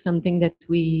landscape is something that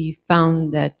we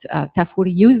found that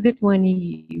Tafuri used it when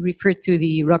he referred to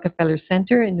the Rockefeller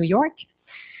Center in New York.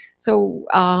 So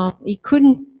he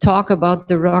couldn't talk about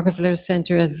the Rockefeller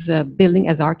Center as a building,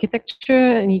 as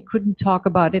architecture, and he couldn't talk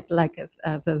about it like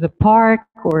as a park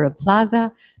or a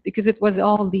plaza, because it was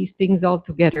all these things all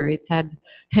together. It had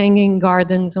hanging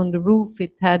gardens on the roof.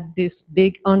 It had this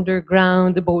big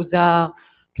underground Beaux-Arts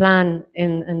plan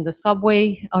in the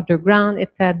subway underground.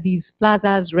 It had these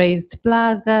plazas, raised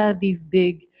plaza, these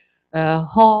big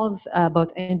halls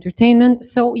about entertainment.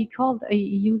 So he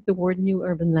used the word new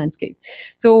urban landscape.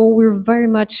 So we're very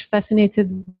much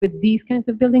fascinated with these kinds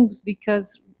of buildings because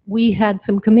we had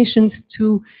some commissions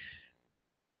to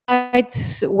sites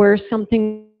where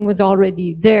something was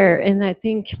already there. And I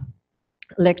think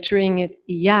lecturing at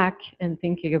IAAC and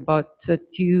thinking about that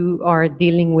you are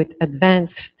dealing with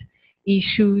advanced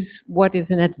issues. What is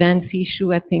an advanced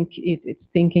issue? I think it's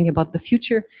thinking about the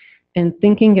future, and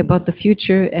thinking about the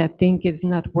future, I think, is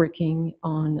not working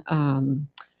on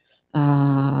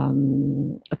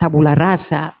tabula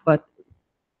rasa, but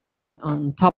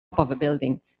on top of a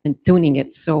building and tuning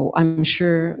it. So I'm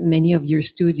sure many of your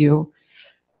studio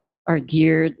are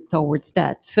geared towards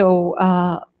that. So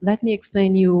let me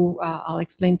explain you. I'll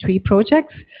explain 3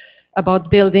 projects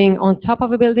about building on top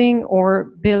of a building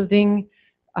or building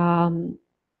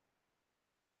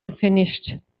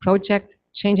finished project,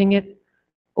 changing it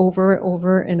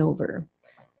over and over.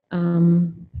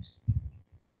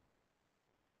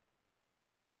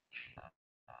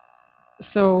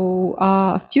 So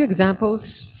a few examples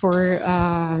for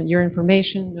your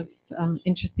information of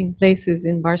interesting places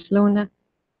in Barcelona.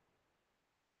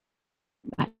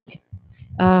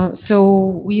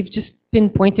 So we've just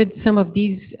pinpointed some of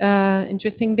these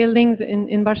interesting buildings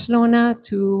in Barcelona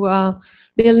to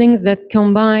buildings that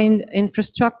combine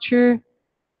infrastructure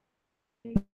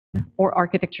or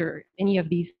architecture. Any of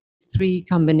these 3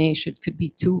 combinations, could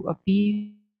be 2 of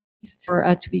these, or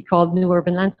to be called new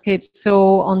urban landscapes.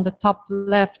 So on the top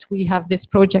left, we have this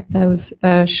project I was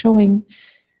showing.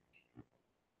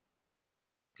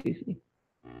 Excuse me.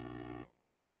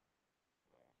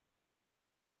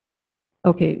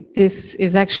 Okay, this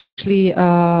is actually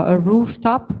a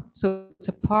rooftop, so it's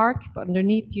a park. But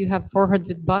underneath, you have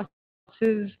 400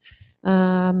 buses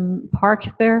parked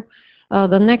there.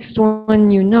 The next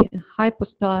one, you know,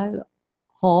 Hypostyle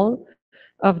Hall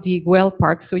of the Güell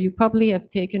Park. So you probably have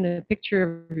taken a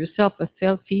picture of yourself, a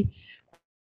selfie,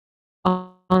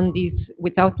 on these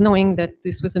without knowing that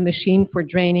this was a machine for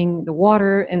draining the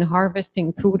water and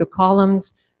harvesting through the columns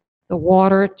the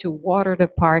water to water the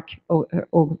park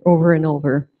over and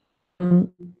over.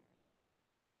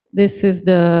 This is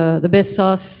the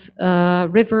Bessos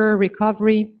river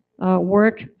recovery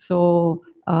work. So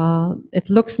it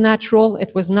looks natural.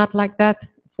 It was not like that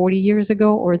 40 years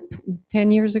ago or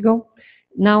 10 years ago.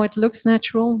 Now it looks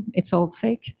natural. It's all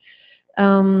fake.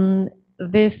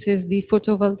 This is the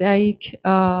photovoltaic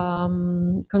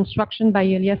construction by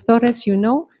Elias Torres, you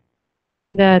know,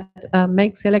 that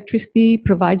makes electricity,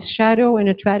 provides shadow in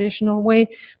a traditional way,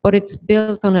 but it's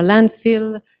built on a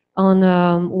landfill, on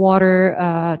a water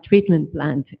treatment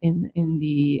plant in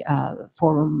the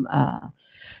Forum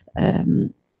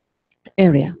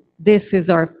area. This is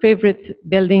our favorite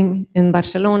building in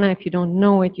Barcelona. If you don't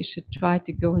know it, you should try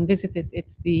to go and visit it. It's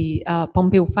the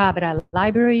Pompeu Fabra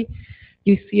Library.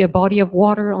 You see a body of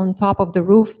water on top of the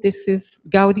roof. This is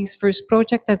Gaudi's first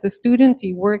project as a student.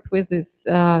 He worked with his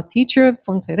teacher,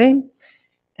 Fonseré.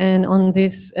 And on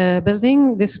this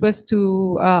building, this was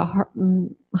to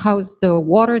house the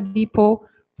water depot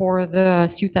for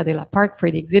the Ciutadella Park for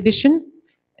the exhibition,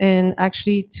 and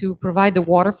actually to provide the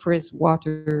water for his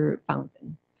water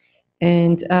fountain.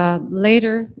 And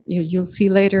later, you'll see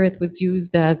later, it was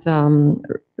used as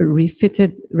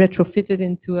retrofitted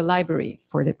into a library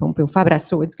for the Pompeu Fabra.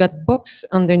 So it's got books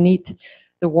underneath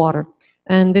the water.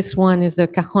 And this one is the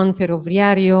Cajon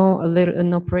Ferroviario,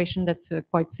 an operation that's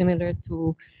quite similar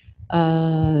to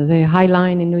the High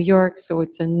Line in New York. So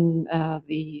it's in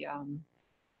the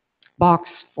box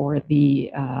for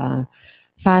the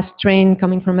fast train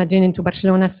coming from Madrid into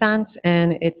Barcelona Sant,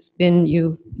 and it's been,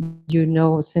 you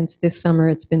know, since this summer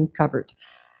it's been covered.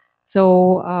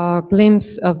 So a glimpse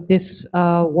of this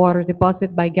water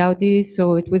deposit by Gaudi.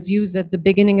 So it was used at the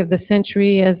beginning of the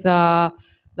century as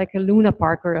like a Luna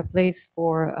Park or a place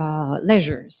for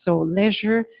leisure. So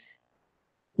leisure,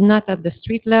 not at the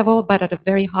street level, but at a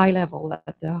very high level,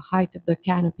 at the height of the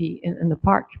canopy in the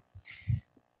park.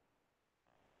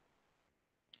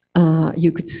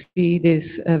 You could see this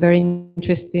very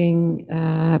interesting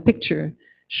picture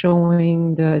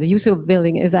showing the use of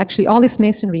building is actually all this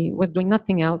masonry was doing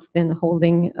nothing else than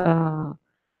holding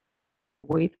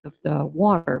weight of the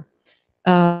water.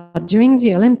 During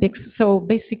the Olympics, so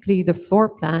basically the floor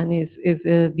plan is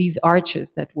these arches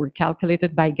that were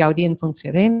calculated by Gaudi and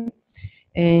Fonseré.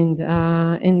 And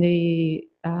in the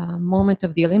moment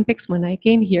of the Olympics, when I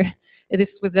came here, this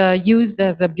was used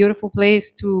as a beautiful place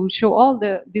to show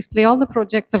display all the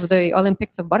projects of the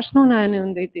Olympics of Barcelona,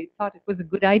 and they thought it was a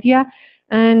good idea.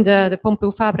 And the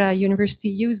Pompeu Fabra University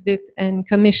used it and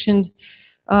commissioned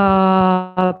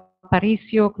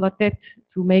Parisio Clotet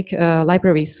to make a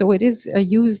library. So it is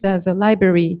used as a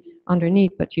library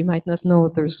underneath, but you might not know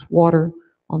there's water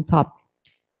on top.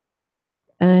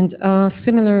 And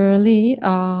similarly,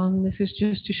 this is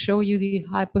just to show you the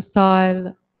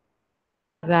hypostyle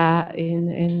that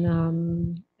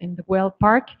in the Well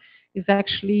Park is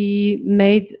actually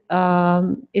made.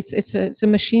 It's a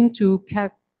machine to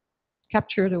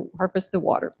harvest the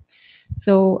water.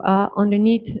 So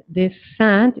underneath this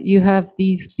sand, you have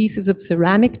these pieces of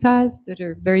ceramic tiles that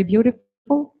are very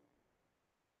beautiful.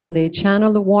 They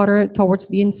channel the water towards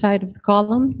the inside of the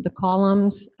column. The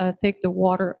columns take the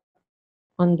water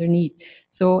underneath.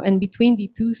 So, and between the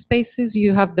two spaces,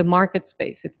 you have the market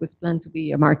space. It was planned to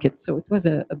be a market. So it was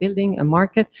a building, a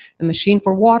market, a machine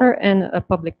for water, and a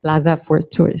public plaza for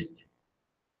tourists.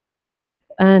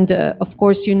 And of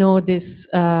course, you know this,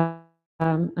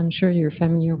 I'm sure you're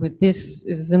familiar with this,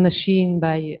 is the machine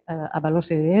by Ábalos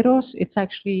Herreros. It's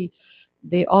actually,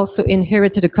 they also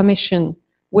inherited a commission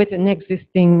with an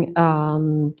existing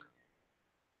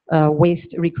waste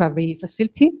recovery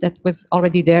facility that was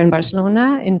already there in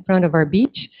Barcelona in front of our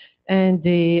beach, and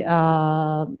they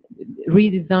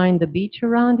redesigned the beach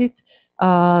around it,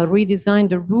 redesigned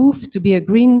the roof to be a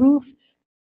green roof,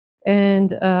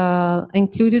 and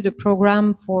included a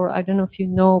program for, I don't know if you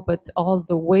know, but all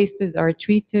the wastes are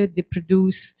treated, they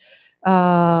produce,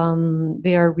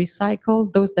 they are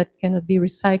recycled. Those that cannot be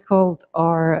recycled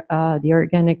are the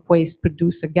organic waste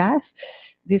produce a gas.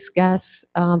 This gas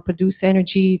produces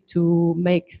energy to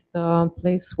make the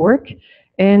place work,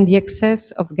 and the excess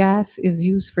of gas is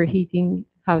used for heating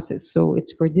houses, so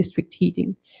it's for district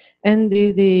heating. And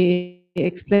they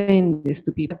explain this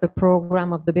to people. The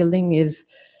program of the building is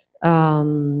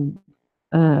an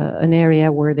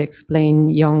area where they explain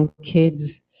young kids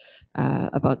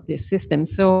about this system.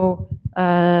 So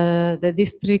the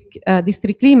District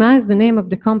Clima is the name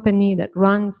of the company that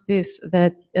runs this,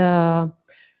 that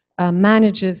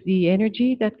manages the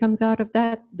energy that comes out of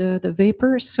that, the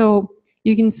vapor. So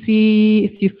you can see,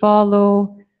 if you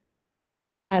follow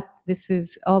that, this is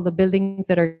all the buildings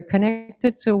that are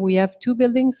connected. So we have two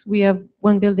buildings. We have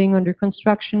one building under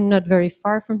construction not very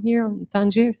far from here on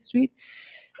Tangier Street.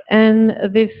 and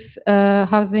this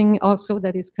housing also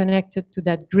that is connected to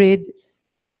that grid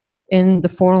in the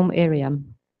forum area.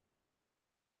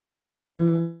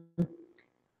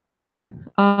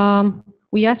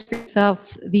 We ask ourselves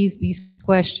these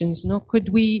questions. No, could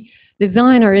we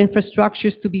design our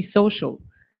infrastructures to be social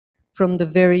from the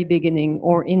very beginning,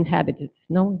 or inhabited?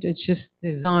 No, just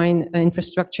design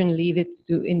infrastructure and leave it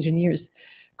to engineers.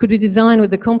 Could we design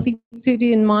with the complete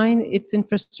city in mind, its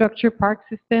infrastructure, park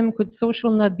system? Could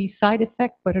social not be side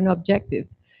effect but an objective?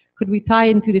 Could we tie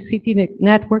into the city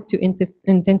network to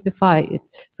intensify it?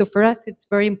 So for us, it's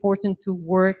very important to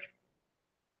work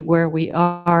where we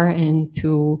are and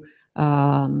to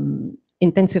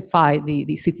intensify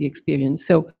the city experience.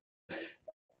 So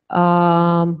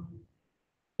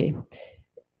okay.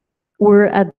 We're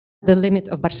at the limit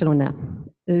of Barcelona.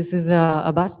 This is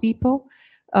a bus depot,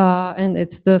 and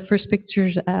it's the first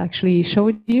pictures I actually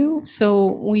showed you. So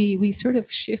we sort of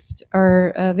shift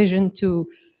our vision to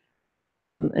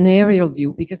an aerial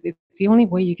view, because it's the only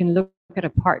way you can look at a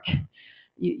park.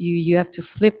 You have to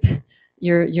flip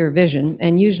your vision,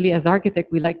 and usually as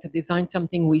architects we like to design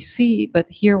something we see, but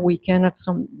here we cannot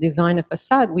design a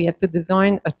facade, we have to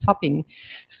design a topping.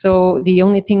 So the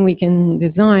only thing we can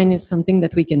design is something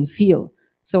that we can feel.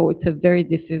 So it's a very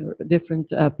different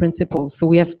principle. So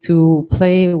we have to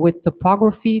play with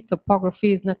topography.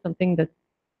 Topography is not something that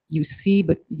you see,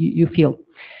 but you feel.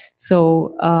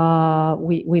 So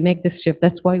we make this shift.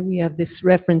 That's why we have this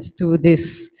reference to this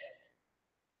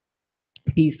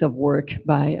piece of work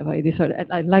by this.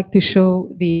 I'd like to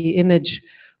show the image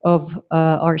of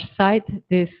our site.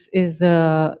 This is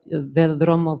the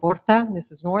Velodrome of Horta. This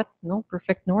is north, no,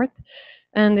 perfect north.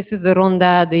 And this is the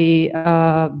Ronda, the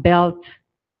belt,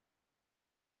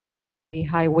 the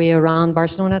highway around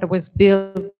Barcelona that was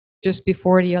built just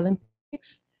before the Olympics.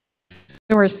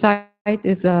 Our site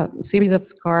is a series of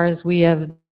scars. We have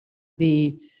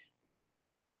the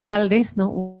Alde,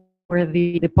 no, where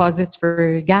the deposits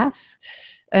for gas.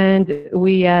 And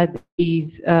we had these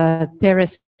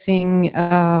terracing,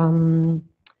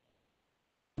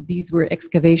 these were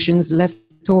excavations,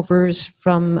 leftovers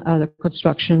from the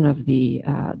construction of the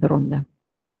Ronda.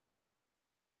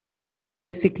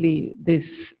 Basically, this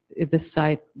is the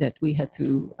site that we had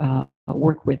to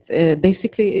work with.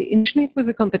 Basically, initially it was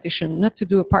a competition, not to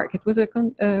do a park. It was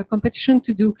a competition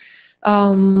to do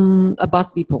a bus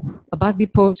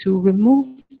depot to remove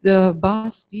the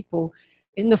bus depot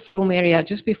in the Forum area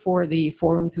just before the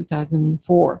Forum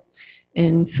 2004.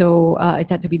 And so it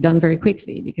had to be done very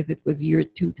quickly because it was year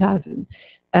 2000.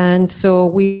 And so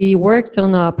we worked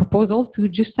on a proposal to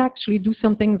just actually do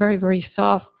something very, very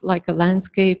soft, like a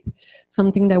landscape,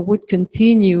 something that would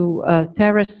continue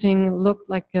terracing, look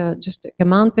like just like a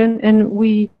mountain. And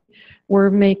we were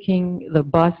making the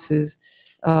buses,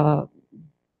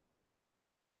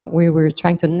 we were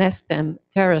trying to nest them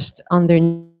terraced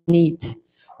underneath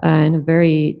in a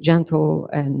very gentle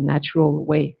and natural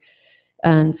way.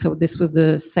 And so this was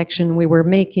the section we were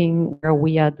making where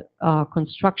we had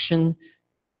construction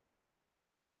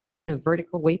in a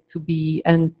vertical way to be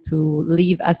and to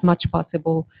leave as much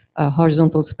possible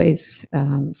horizontal space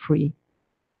free.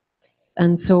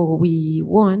 And so we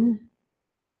won,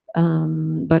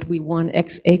 but we won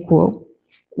ex aequo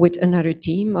with another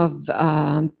team of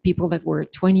people that were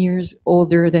 20 years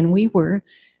older than we were.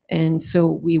 And so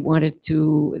we wanted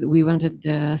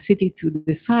the city to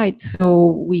decide. So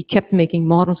we kept making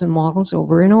models and models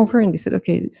over and over. And they said,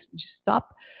 okay, just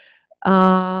stop.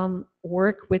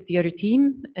 Work with the other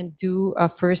team and do a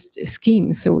first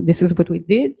scheme. So this is what we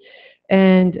did.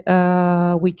 And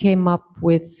we came up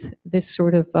with this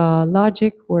sort of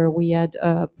logic where we had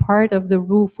a part of the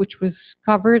roof which was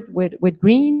covered with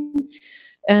green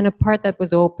and a part that was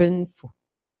open for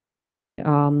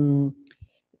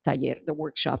taller, the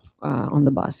workshop on the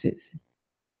buses.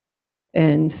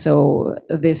 And so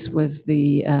this was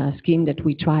the scheme that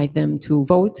we tried them to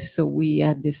vote. So we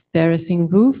had this terracing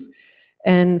roof.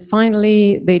 And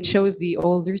finally, they chose the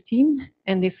older team.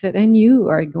 And they said, and you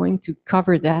are going to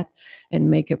cover that and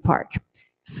make a park.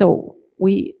 So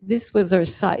this was our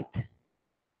site.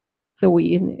 So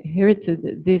we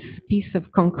inherited this piece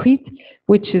of concrete,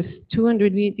 which is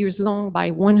 200 meters long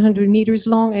by 100 meters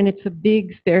long. And it's a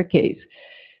big staircase.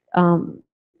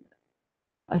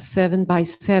 A 7 by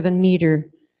 7 meter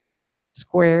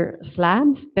square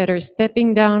slabs that are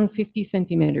stepping down 50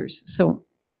 centimeters. So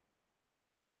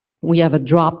we have a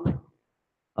drop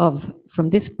of from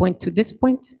this point to this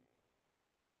point.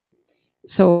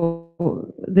 So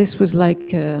this was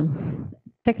like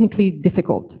technically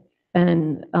difficult.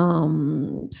 And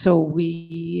so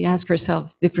we ask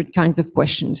ourselves different kinds of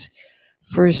questions.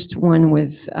 First one was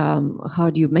how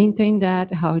do you maintain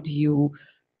that? How do you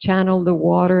channel the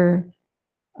water?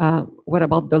 What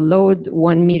about the load?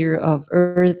 1 meter of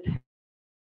earth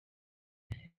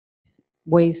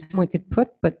weighs we could put,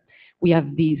 but we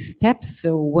have these steps.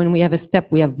 So when we have a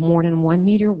step, we have more than 1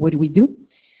 meter. What do?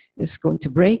 It's going to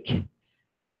break.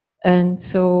 And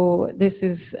so this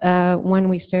is when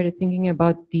we started thinking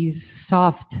about these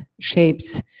soft shapes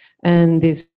and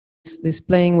this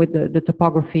playing with the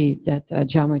topography that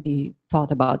Jaime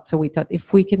thought about. So we thought if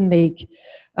we can make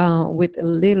with a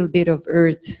little bit of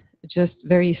earth, just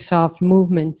very soft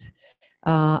movement,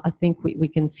 I think we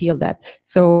can feel that.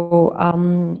 So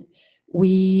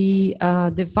we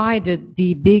divided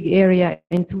the big area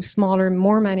into smaller,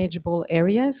 more manageable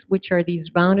areas, which are these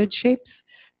rounded shapes.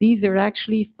 These are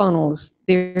actually funnels.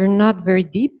 They're not very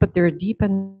deep, but they're deep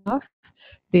enough.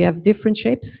 They have different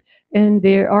shapes, and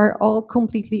they are all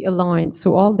completely aligned.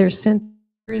 So all their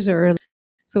centers are aligned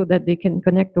so that they can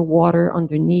connect the water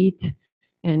underneath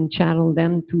and channel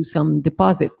them to some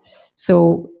deposit.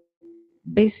 So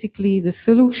basically, the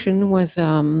solution was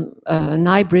an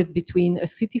hybrid between a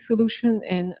city solution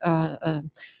and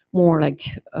more like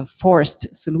a forest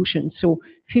solution. So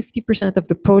 50% of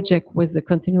the project was the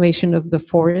continuation of the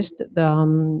forest,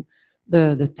 the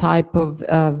type of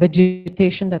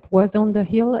vegetation that was on the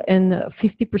hill, and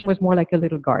 50% was more like a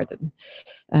little garden,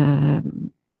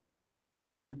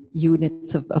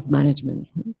 units of management.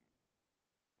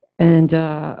 And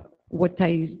what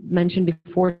I mentioned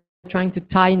before, trying to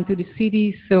tie into the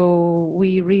city, so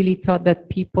we really thought that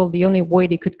people, the only way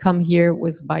they could come here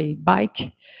was by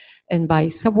bike and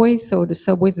by subway. So the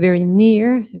subway is very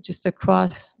near, just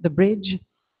across the bridge.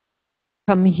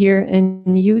 Come here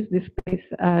and use this place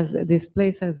as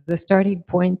the starting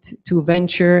point to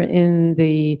venture in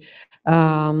the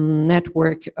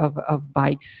network of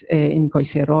bikes in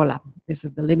Collserola. This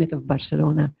is the limit of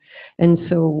Barcelona. And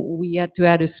so we had to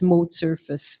add a smooth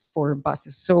surface for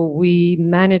buses. So we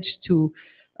managed to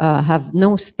have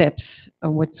no steps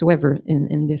whatsoever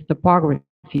in this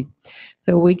topography.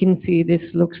 So we can see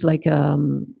this looks like a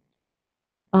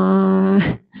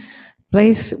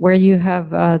place where you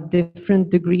have different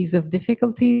degrees of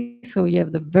difficulty. So you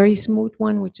have the very smooth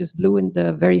one, which is blue, and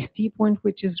the very steep one,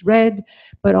 which is red,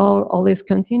 but all is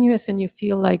continuous, and you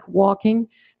feel like walking.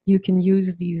 You can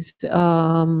use these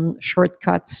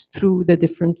shortcuts through the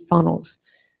different funnels.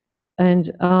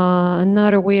 And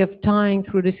another way of tying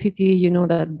through the city, you know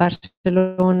that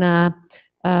Barcelona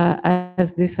has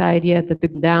this idea that the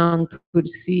down could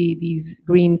see these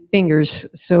green fingers.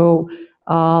 So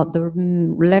the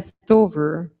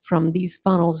leftover from these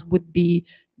funnels would be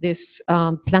this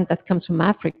plant that comes from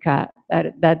Africa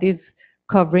that is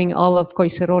covering all of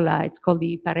Collserola. It's called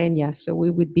the Iparenia. So we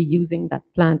would be using that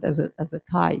plant as a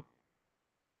tie.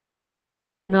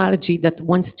 Analogy that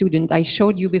one student, I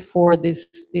showed you before this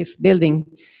building,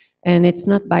 and it's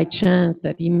not by chance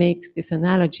that he makes this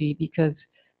analogy, because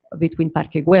between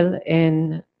Parque Güell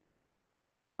and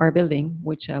our building,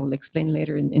 which I will explain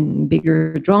later in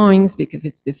bigger drawings because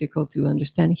it's difficult to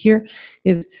understand here,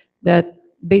 is that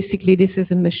basically this is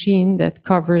a machine that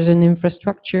covers an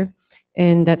infrastructure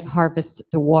and that harvests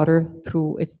the water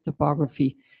through its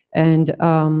topography. And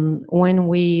when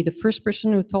the first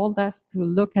person who told us to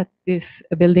look at this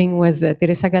building was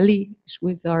Teresa Gali, who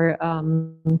was our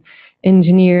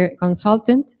engineer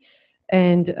consultant.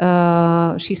 And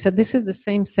she said, this is the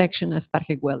same section as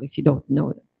Parque Güell, if you don't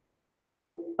know it.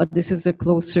 But this is a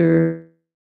close-up.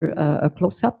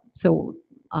 So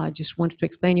I just wanted to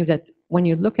explain you that when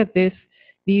you look at this,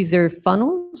 these are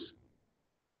funnels.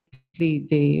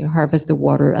 They harvest the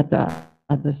water at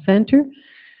the center.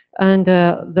 And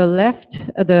the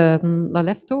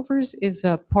leftovers is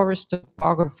a porous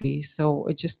topography. So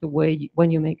it's just the way when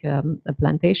you make a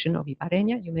plantation of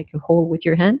Iparenia, you make a hole with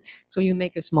your hand. So you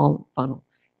make a small funnel,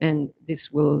 and this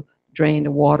will drain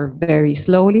the water very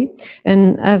slowly.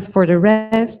 And as for the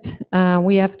rest,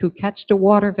 we have to catch the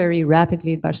water very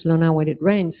rapidly in Barcelona when it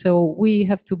rains. So we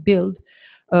have to build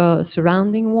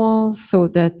surrounding walls so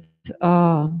that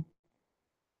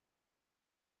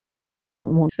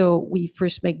so we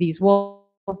first make these walls,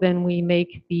 then we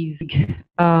make these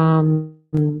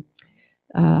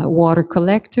water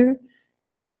collector,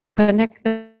 connect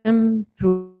them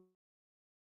through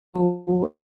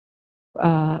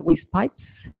with pipes.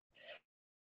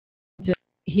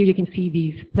 Here you can see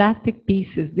these plastic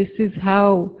pieces. This is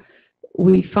how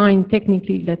we find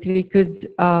technically that we could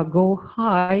go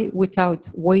high without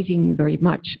weighting very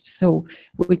much. So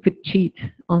we could cheat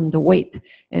on the weight,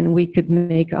 and we could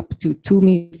make up to 2.50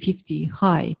 meters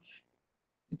high,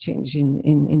 change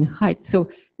in height. So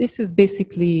This is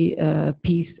basically a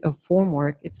piece of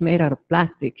formwork. It's made out of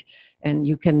plastic, and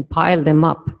you can pile them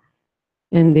up.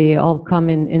 And they all come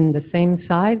in the same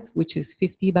size, which is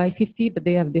 50 by 50, but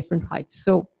they have different heights.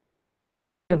 So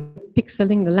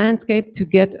pixeling the landscape to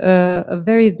get a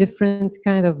very different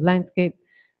kind of landscape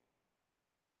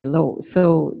below.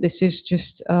 So this is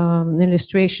just an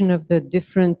illustration of the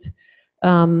different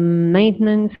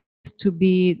maintenance to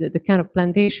be the kind of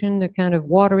plantation, the kind of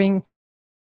watering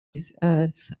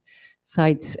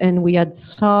sites. And we had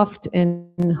soft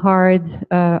and hard,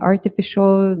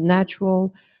 artificial,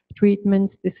 natural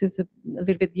treatments. This is a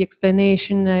little bit the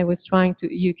explanation I was trying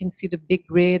to, you can see the big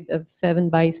grid of 7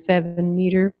 by 7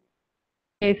 meter.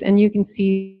 And you can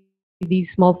see these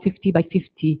small 50 by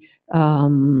 50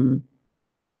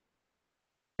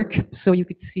 so you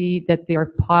could see that they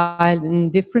are piled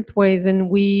in different ways, and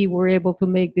we were able to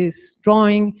make this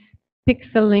drawing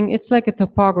pixeling. It's like a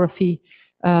topography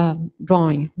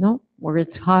drawing, no? Where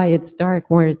it's high, it's dark.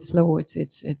 Where it's low,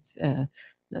 it's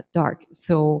dark.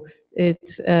 So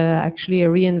it's actually a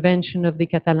reinvention of the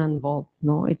Catalan vault.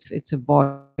 No, it's a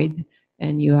void,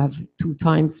 and you have 2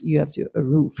 times you have a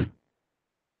roof.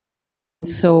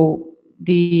 So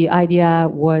the idea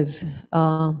was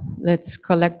let's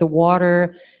collect the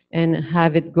water and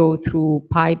have it go through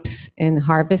pipes and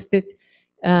harvest it.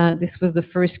 This was the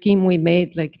first scheme we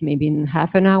made, like maybe in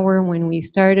half an hour when we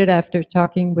started after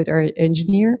talking with our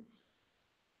engineer.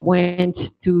 Went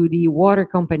to the water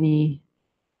company,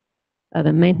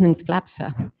 the maintenance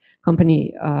CLAPSA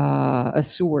company, a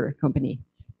sewer company.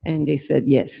 And they said,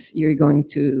 yes, you're going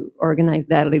to organize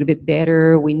that a little bit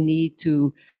better. We need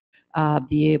to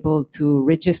be able to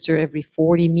register every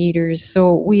 40 meters.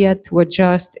 So we had to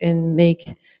adjust and make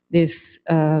this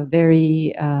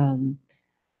very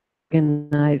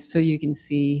organized. So you can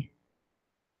see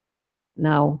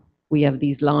now we have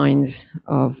these lines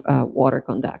of water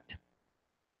conduct.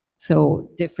 So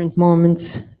different moments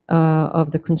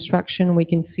of the construction, we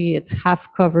can see it's half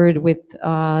covered with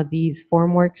these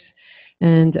formworks.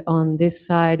 And on this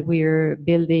side, we're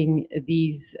building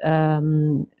these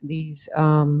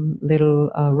little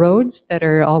roads that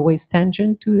are always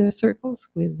tangent to the circles.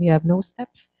 We have no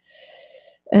steps.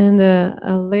 And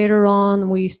later on,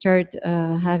 we start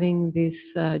having this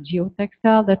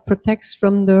geotextile that protects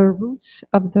from the roots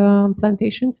of the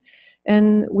plantations.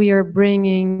 And we are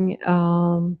bringing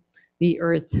the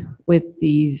earth with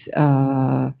these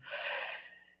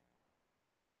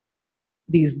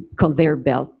conveyor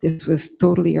belts. This was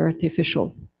totally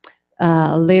artificial.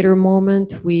 Later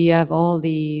moment, we have all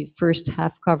the first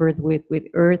half covered with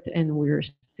earth, and we're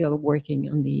still working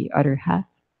on the other half.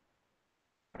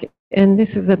 Okay. And this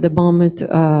is at the moment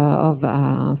of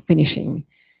finishing.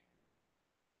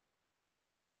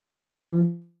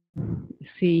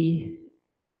 See,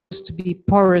 to be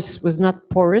porous was not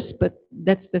porous, but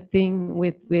that's the thing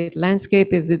with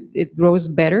landscape, is it grows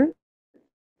better.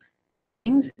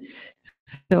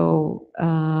 So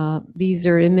these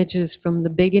are images from the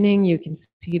beginning. You can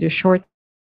see the short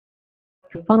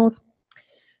funnels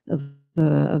of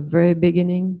the very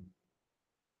beginning.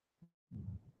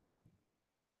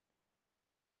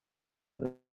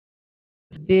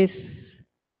 This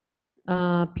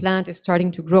plant is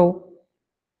starting to grow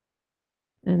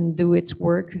and do its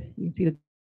work. You see the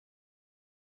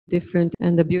different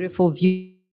and the beautiful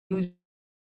views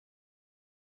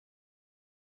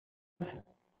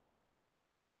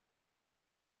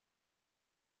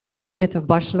of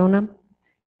Barcelona.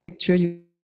 Picture you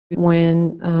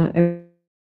when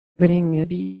everything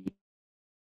be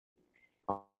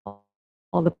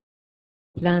all the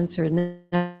plants are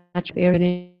natural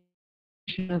aeration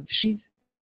of sheaves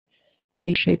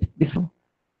shaped before.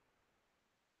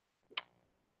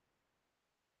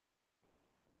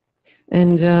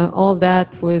 And all that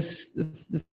was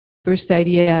the first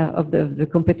idea of the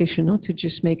competition, no? To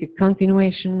just make a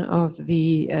continuation of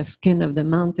the skin of the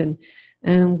mountain.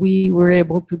 And we were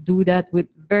able to do that with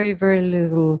very, very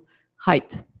little height.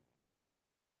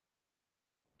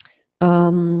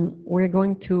 We're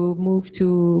going to move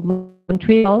to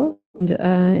Montreal. And,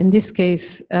 in this case,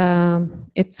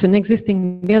 it's an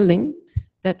existing building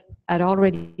that had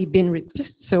already been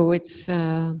replaced. So it's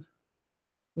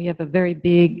we have a very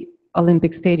big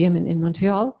Olympic Stadium in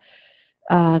Montreal.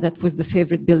 That was the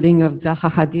favorite building of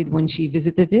Zaha Hadid when she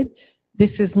visited it.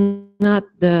 This is not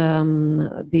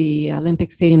the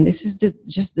Olympic Stadium. This is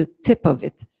just the tip of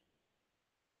it.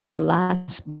 The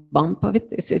last bump of it.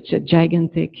 It's a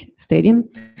gigantic stadium.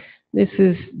 This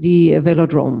is the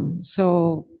Velodrome.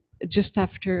 So just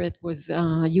after it was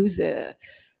used,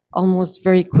 almost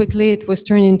very quickly, it was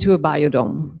turned into a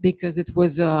biodome because it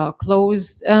was a closed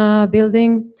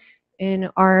building. In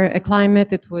our climate,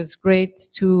 it was great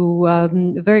to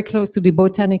very close to the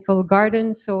botanical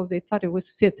garden, so they thought it was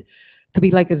fit to be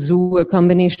like a zoo, a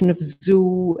combination of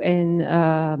zoo and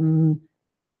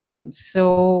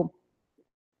so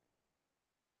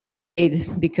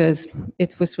because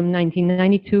it was from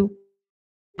 1992.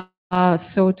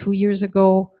 So 2 years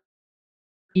ago,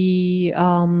 we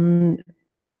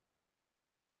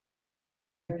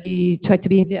tried to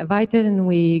be invited, and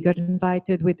we got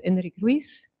invited with Enrique Ruiz,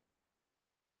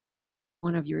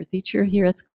 one of your teachers here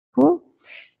at school,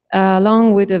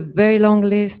 along with a very long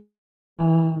list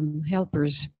of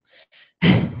helpers.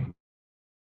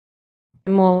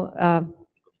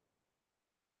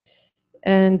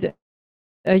 And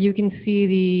you can see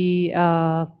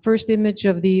the first image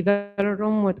of the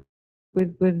velodrome, what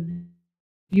was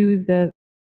used as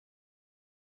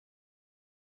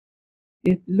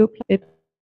it looked like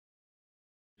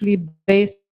it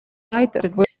based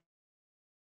it was,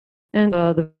 and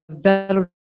the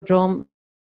velodrome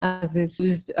as is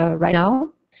used right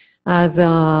now as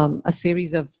a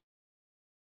series of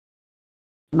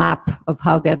map of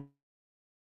how that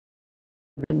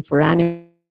for animals.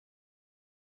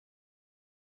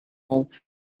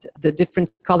 The different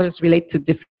colors relate to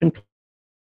different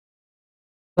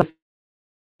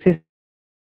systems.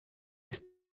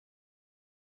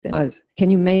 Can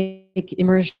you make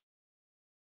immersion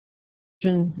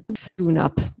tune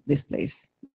up this place,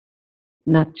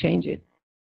 not change it?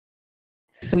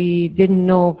 So we didn't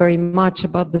know very much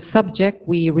about the subject.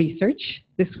 We researched.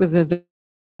 This was a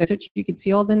research. You can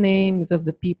see all the names of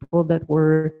the people that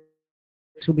were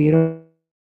Subiros,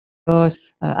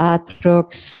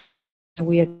 Atrox.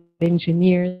 We had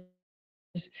engineers,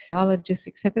 biologists,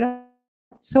 etc.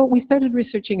 So we started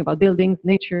researching about buildings,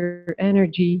 nature,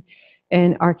 energy,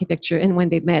 and architecture, and when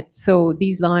they met. So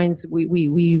these lines,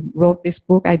 we wrote this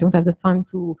book. I don't have the time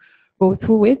to go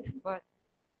through it, but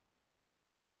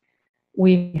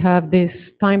we have this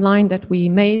timeline that we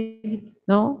made.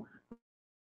 No,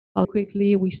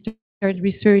 quickly we started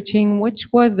researching which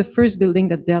was the first building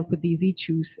that dealt with these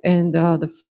issues, and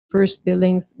the first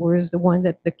buildings was the one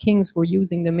that the kings were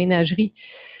using, the Ménagerie,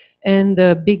 and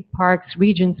the big parks,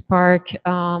 Regent's Park,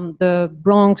 the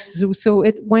Bronx Zoo. So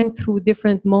it went through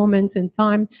different moments in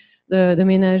time, the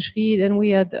Ménagerie. Then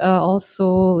we had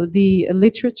also the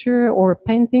literature or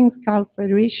paintings. Carl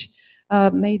Friedrich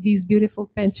made these beautiful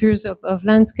pictures of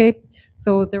landscape.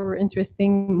 So there were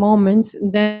interesting moments.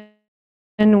 And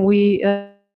then we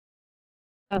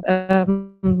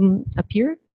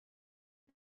appeared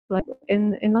like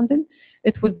in London.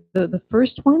 It was the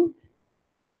first one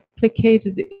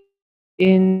replicated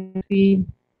in the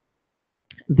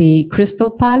Crystal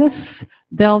Palace,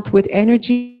 dealt with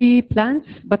energy plants,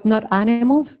 but not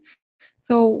animals.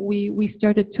 So we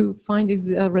started to find this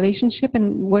relationship,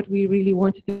 and what we really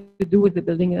wanted to do with the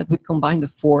building that would combine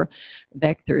the four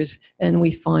vectors, and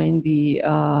we find the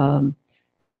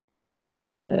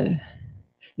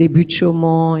Buttes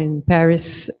Chaumont in Paris,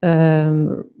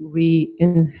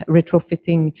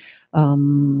 retrofitting.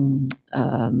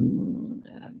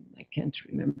 I can't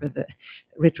remember the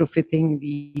retrofitting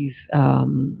these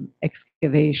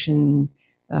excavation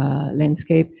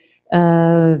landscape.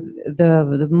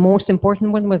 The most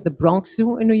important one was the Bronx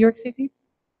Zoo in New York City.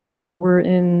 We're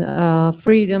in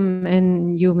freedom,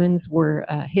 and humans were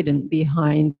hidden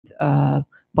behind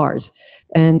bars.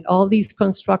 And all these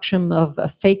construction of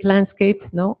a fake landscape,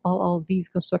 no, all these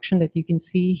construction that you can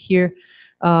see here,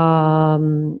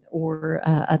 or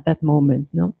at that moment,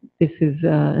 no, this is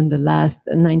in the last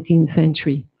 19th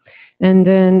century. And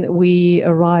then we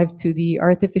arrived to the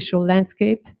artificial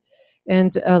landscape,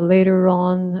 and later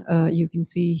on, you can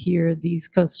see here these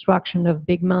construction of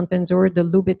big mountains, or the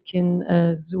Lubitkin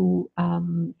Zoo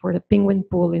for the penguin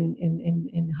pool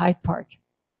in Hyde Park.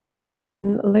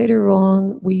 And later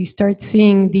on, we start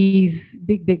seeing these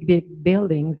big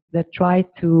buildings that try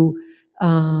to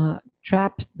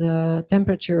trap the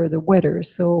temperature, the weather.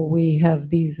 So we have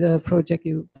these projects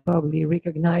you probably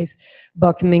recognize,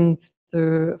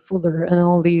 Buckminster Fuller, and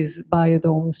all these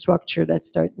biodome structure that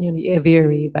start nearly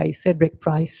Avery by Cedric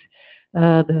Price,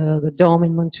 the dome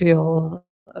in Montreal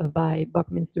by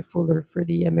Buckminster Fuller for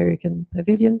the American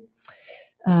Pavilion.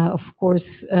 Of course,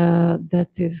 that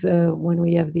is when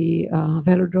we have the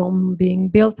velodrome being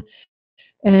built,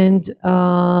 and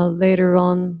later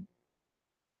on,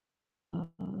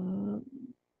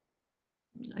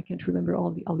 I can't remember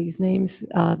all these names.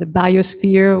 The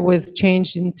biosphere was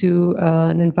changed into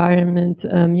an environment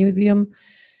museum,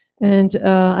 and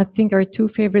I think our two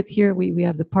favorite here. We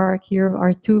have the park here.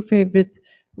 Our two favorite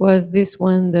was this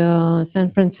one, the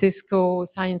San Francisco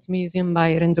Science Museum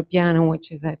by Renzo Piano,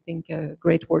 which is, I think, a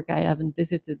great work I haven't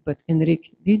visited, but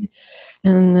Enrique did.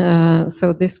 And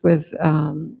so this was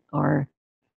our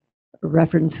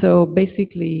reference. So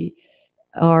basically,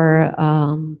 our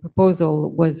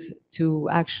proposal was to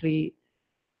actually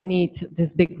meet this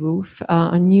big roof,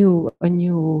 a new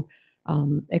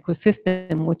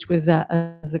ecosystem, which was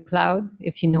as a cloud.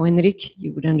 If you know Enrique,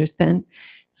 you would understand.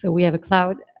 So we have a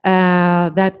cloud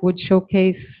that would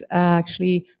showcase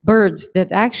actually birds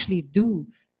that actually do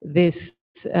this.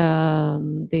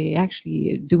 They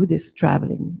actually do this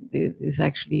traveling. This is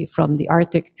actually from the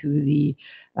Arctic to the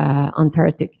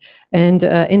Antarctic, and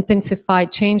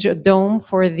change a dome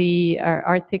for the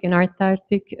Arctic and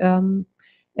Antarctic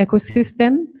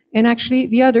ecosystem. And actually,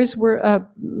 the others were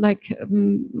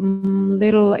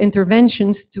little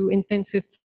interventions to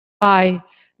intensify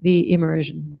the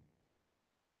immersion.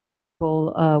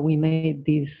 We made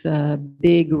this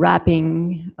big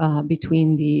wrapping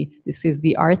between this is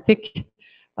the Arctic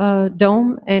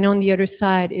dome, and on the other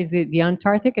side is the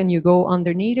Antarctic, and you go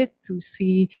underneath it to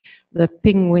see the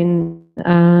penguin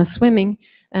swimming.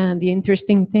 And the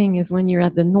interesting thing is when you're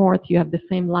at the north, you have the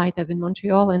same light as in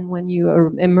Montreal, and when you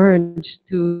emerge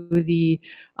to the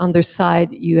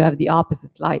underside, you have the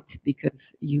opposite light because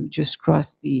you just crossed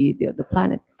the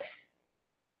planet.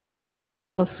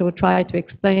 Also try to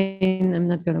explain, I'm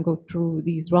not going to go through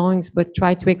these drawings, but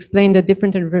try to explain the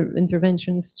different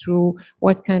interventions through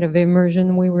what kind of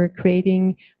immersion we were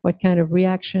creating, what kind of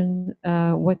reaction,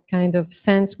 what kind of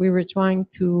sense we were trying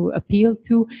to appeal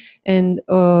to. And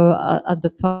at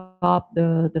the top,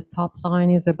 the top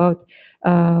line is about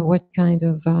what kind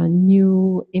of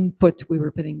new input we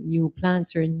were putting, new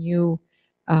plants or new.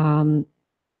 The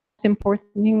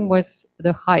important thing was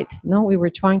the height. No, we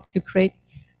were trying to create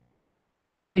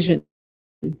vision.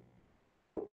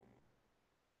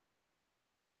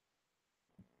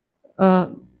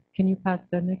 Can you pass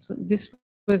the next one? This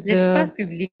was the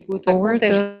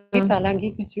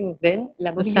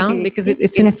sound, because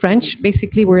it's in French.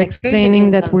 Basically, we're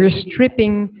explaining that we're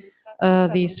stripping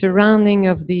the surrounding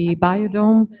of the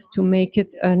biodome to make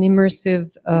it an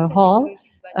immersive hall,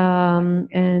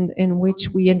 and in which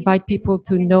we invite people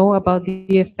to know about the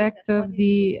effect of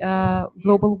the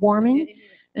global warming.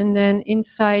 And then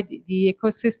inside the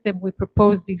ecosystem, we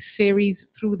propose this series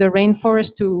through the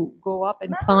rainforest to go up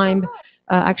and climb,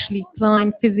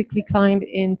 physically climb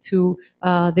into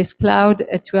this cloud,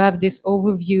 to have this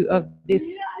overview of this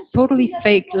totally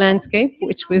fake landscape,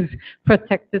 which was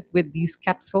protected with these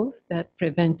capsules that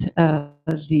prevent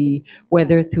the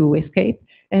weather to escape.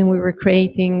 And we were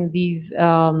creating these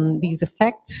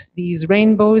effects, these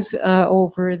rainbows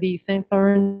over the St.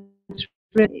 Lawrence,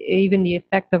 even the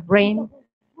effect of rain.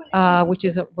 Which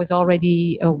was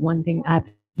already one thing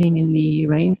happening in the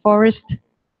rainforest,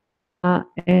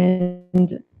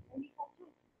 and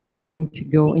to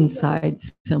go inside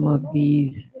some of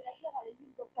these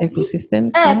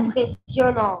ecosystems.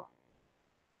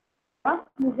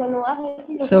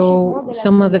 So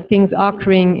some of the things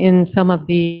occurring in some of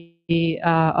the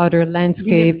other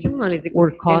landscapes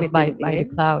were caused by the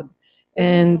cloud.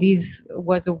 And this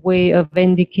was a way of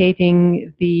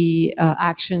indicating the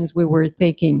actions we were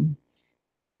taking,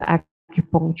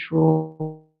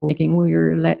 acupunctural, we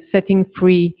were setting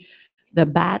free the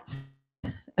bats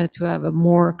to have a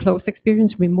more close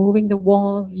experience, removing the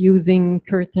walls, using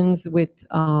curtains with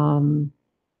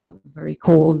very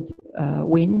cold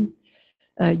wind,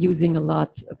 using a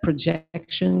lot of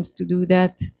projections to do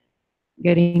that.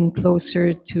 Getting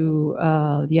closer to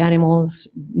the animals,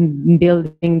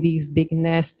 building these big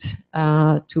nests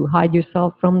to hide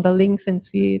yourself from the lynx and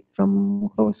see it from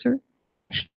closer.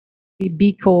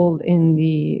 Be cold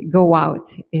go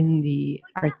out in the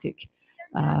Arctic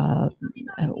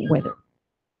weather.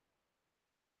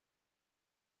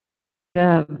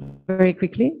 Very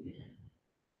quickly.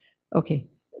 Okay.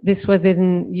 This was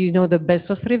in, the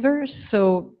Bessos River.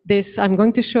 So this, I'm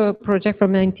going to show a project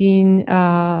from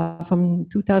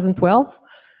 2012,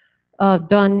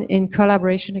 done in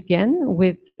collaboration again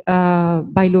with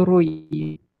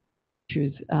Bailorui,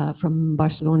 from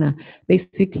Barcelona.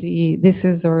 Basically, this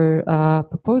is our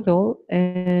proposal,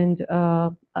 and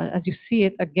as you see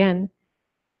it again,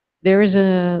 there is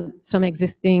some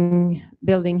existing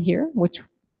building here, which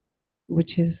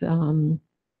is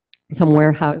some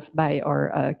warehouse by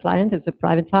our client. It's a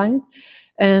private client.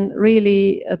 And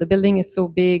really, the building is so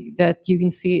big that you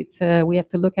can see it. We have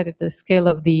to look at it the scale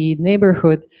of the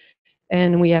neighborhood,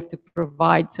 and we have to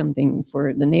provide something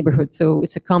for the neighborhood. So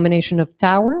it's a combination of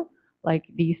tower, like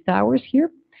these towers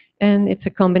here, and it's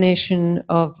a combination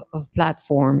of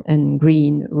platform and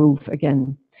green roof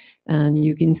again. And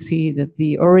you can see that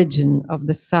the origin of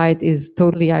the site is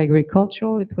totally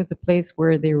agricultural. It was a place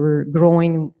where they were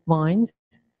growing vines.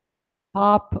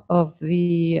 Top of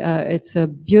the, it's a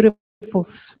beautiful,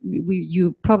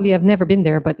 you probably have never been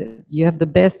there, but you have the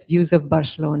best views of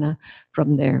Barcelona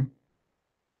from there.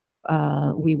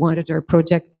 We wanted our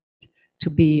project to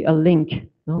be a link,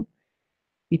 no,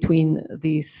 between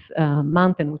this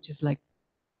mountain, which is like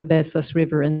the Bessos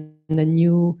River, and the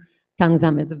new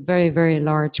Tanzam. It's a very, very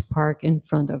large park in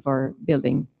front of our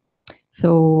building.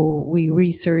 So we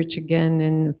researched again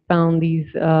and found these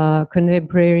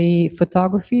contemporary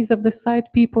photographies of the site,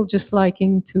 people just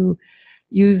liking to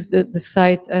use the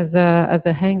site as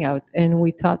a hangout, and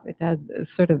we thought it had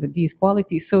sort of these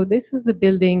qualities. So this is the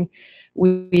building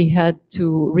we had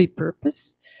to repurpose,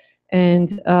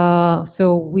 and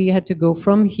so we had to go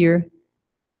from here,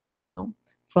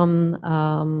 from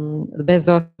the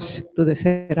Bessos to the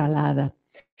Serralada.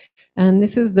 And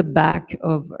this is the back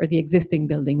of the existing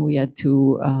building we had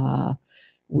to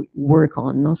work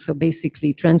on. No? So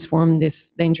basically transform this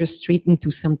dangerous street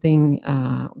into something,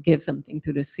 give something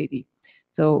to the city.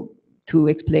 So to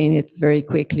explain it very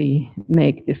quickly,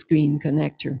 make this green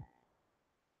connector.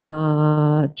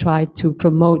 Try to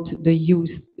promote the use,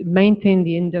 maintain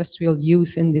the industrial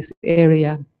use in this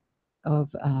area of,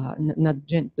 not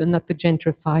to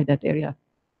gentrify that area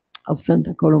of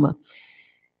Santa Coloma.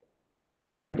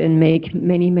 And make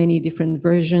many, many different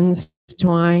versions,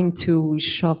 trying to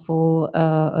shuffle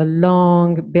a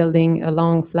long building, a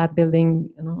long flat building,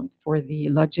 you know, for the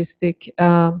logistic.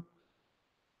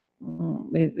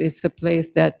 It's a place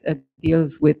that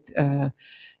deals with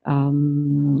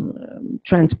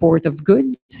transport of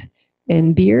goods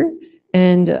and beer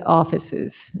and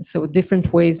offices. So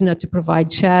different ways not to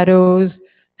provide shadows,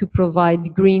 to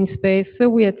provide green space. So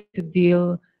we had to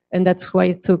deal, and that's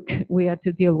why we had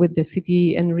to deal with the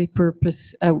city and repurpose,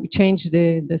 we changed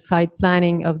the site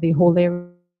planning of the whole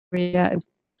area.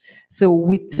 So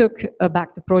we took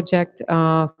back the project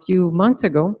a few months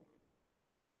ago.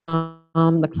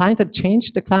 The client had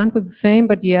changed. The client was the same,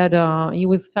 but he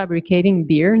was fabricating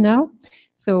beer now.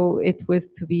 So it was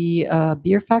to be a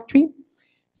beer factory.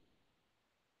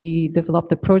 He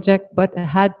developed a project, but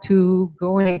had to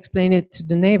go and explain it to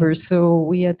the neighbors. So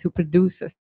we had to produce a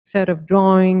set of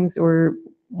drawings or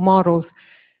models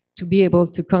to be able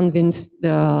to convince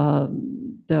the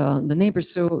neighbors.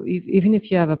 So even if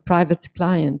you have a private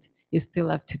client, you still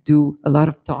have to do a lot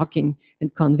of talking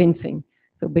and convincing.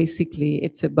 So basically,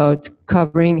 it's about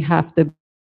covering half the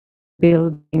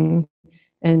building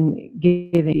and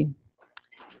giving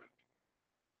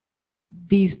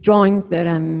these drawings that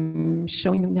I'm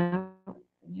showing you now.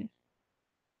 Yes.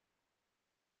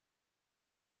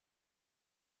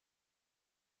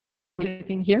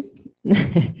 Living here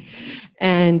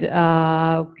and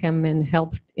come and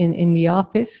help in the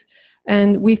office.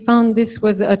 And we found this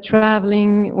was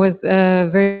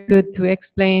very good to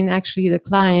explain actually the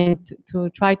client, to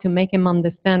try to make him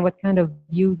understand what kind of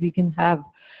views he can have,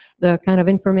 the kind of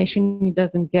information he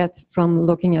doesn't get from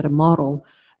looking at a model,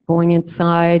 going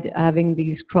inside, having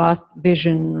these cross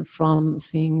vision from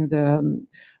seeing the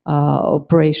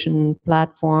operation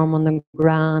platform on the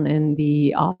ground and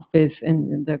the office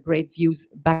and the great views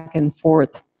back and forth.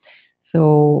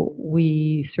 So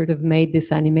we sort of made this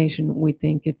animation. We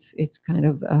think it's kind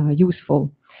of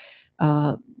useful.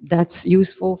 That's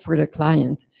useful for the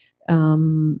client.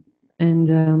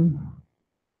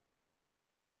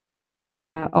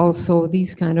 Also these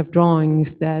kind of drawings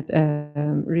that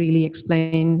really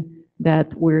explain that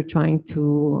we're trying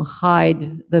to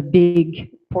hide the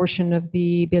big portion of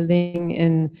the building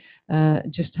and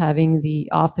just having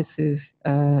the offices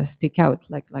stick out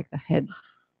like the head.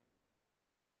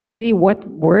 See what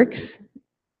works.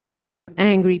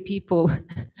 Angry people,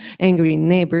 angry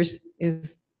neighbors is.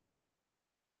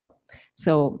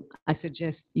 So I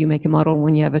suggest you make a model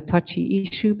when you have a touchy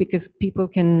issue, because people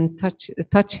can touch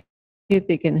it,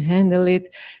 they can handle it,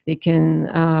 they can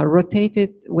rotate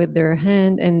it with their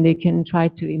hand, and they can try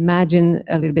to imagine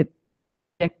a little bit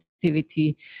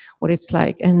activity, what it's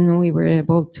like. And we were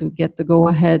able to get the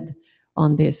go-ahead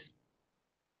on this,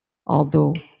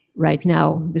 although right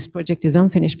now this project is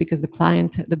unfinished because the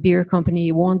client, the beer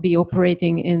company, won't be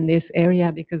operating in this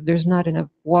area because there's not enough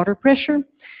water pressure.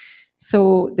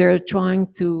 So they're trying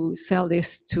to sell this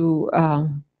to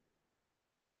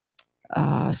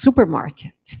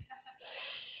supermarket.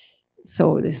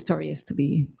 So the story is to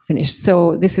be finished.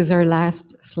 So this is our last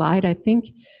slide, I think,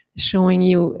 showing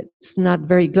you it's not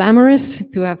very glamorous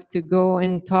to have to go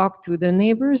and talk to the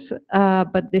neighbors,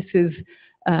 but this is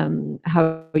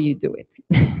how you do it.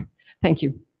 Thank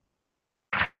you.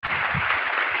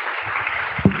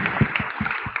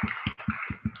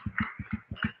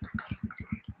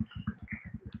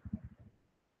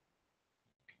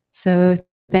 So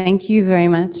thank you very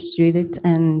much, Judith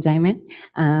and Jaime,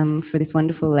 for this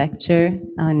wonderful lecture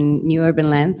on new urban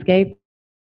landscapes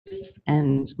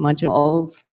and modular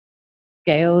all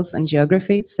scales and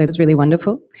geography. So it was really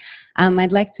wonderful.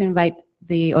 I'd like to invite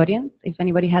the audience, if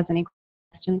anybody has any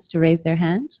questions, to raise their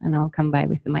hand, and I'll come by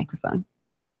with the microphone.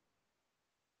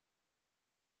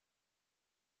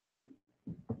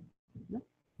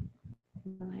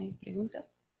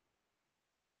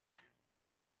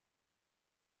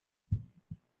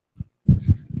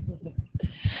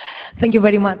 Thank you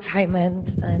very much, Jaime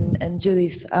and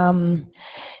Judith.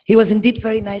 It was indeed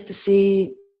very nice to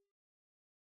see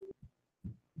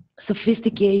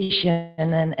sophistication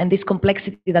and this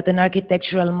complexity that an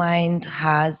architectural mind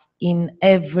has in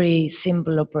every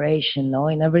simple operation, no?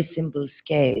 In every simple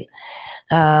scale,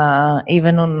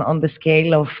 even on the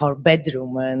scale of our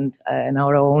bedroom and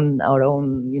our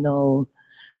own, you know,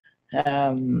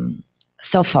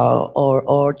 sofa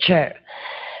or chair.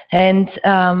 And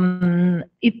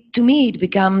to me, it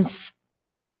becomes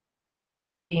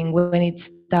when it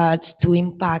starts to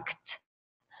impact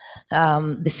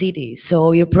the city.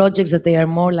 So your projects that they are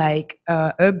more like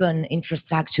urban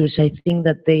infrastructures, I think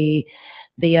that they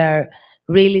are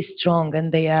really strong,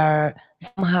 and they are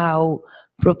somehow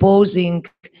proposing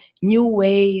new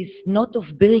ways, not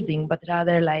of building, but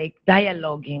rather like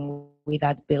dialoguing with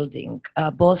that building,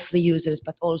 both the users,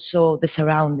 but also the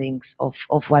surroundings of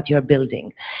what you're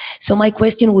building. So my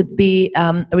question would be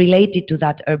related to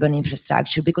that urban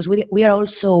infrastructure, because we are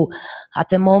also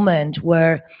at a moment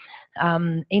where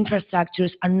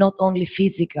infrastructures are not only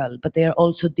physical, but they are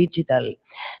also digital.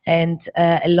 And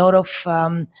a lot of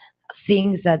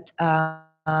things that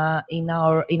in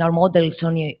our models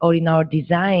or in our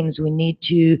designs we need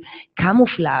to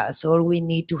camouflage, or we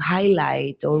need to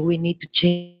highlight, or we need to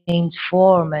change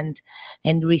form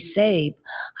and reshape.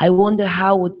 I wonder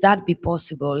how would that be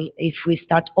possible if we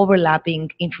start overlapping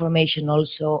information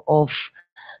also of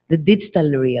the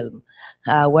digital realm,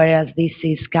 whereas this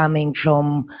is coming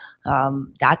from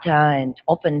data and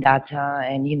open data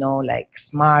and, you know, like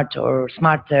smart or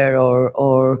smarter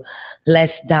or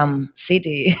less dumb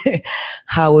city,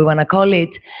 how we want to call it,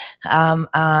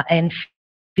 and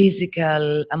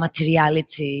physical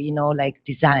materiality, you know, like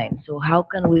design. So how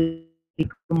can we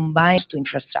combine two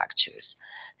infrastructures?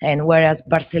 And whereas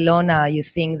Barcelona, you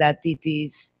think that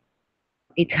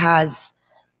it has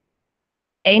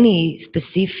any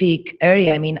specific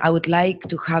area. I mean, I would like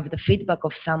to have the feedback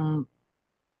of some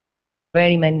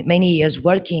very many years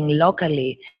working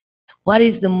locally. What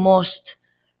is the most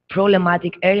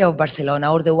problematic area of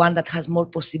Barcelona, or the one that has more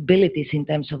possibilities in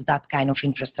terms of that kind of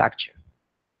infrastructure?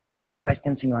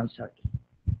 Questions in one, sorry.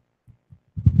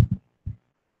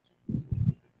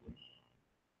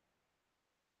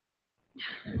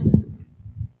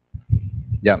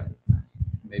 Yeah,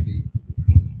 maybe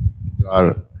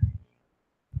you're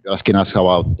asking us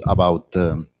about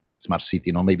smart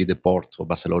city, no? Maybe the port of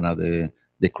Barcelona,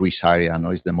 the cruise area,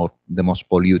 no, is the most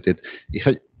polluted.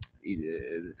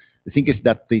 The thing is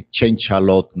that they change a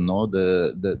lot, no?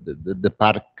 The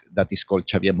park that is called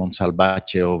Xavier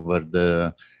Montsalvatge over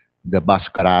the bus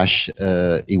garage,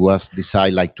 it was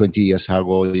designed like 20 years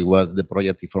ago. It was the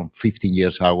project from 15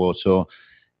 years ago. So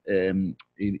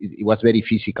it was very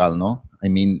physical, no? I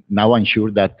mean, now I'm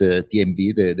sure that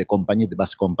TMB, the company, the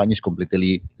bus company, is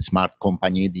completely smart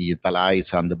company,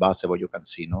 digitalized, and the bus, what you can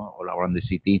see, no, all around the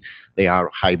city, they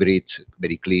are hybrid,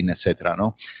 very clean, etc.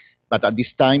 No, but at this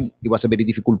time it was a very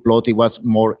difficult plot. It was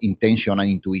more intention and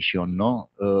intuition, no.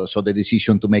 So the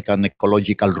decision to make an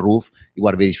ecological roof, it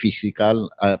was very physical.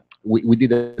 We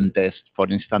didn't test, for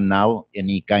instance, now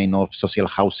any kind of social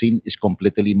housing is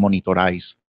completely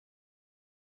monitorized.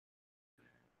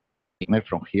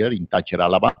 From here in Thatcher,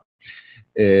 Alaba,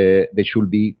 there should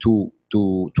be two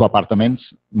apartments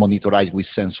monitorized with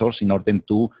sensors in order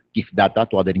to give data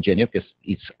to other engineers.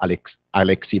 It's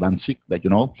Alex Ivancic, that you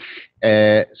know.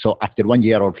 So after 1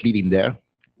 year of living there,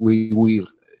 we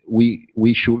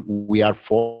are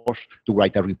forced to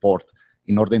write a report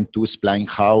in order to explain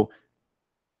how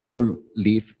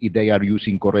live if they are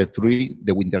using correctly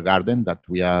the winter garden that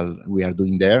we are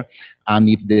doing there, and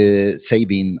if the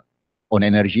saving on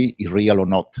energy is real or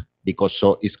not, because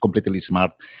so it's completely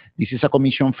smart. This is a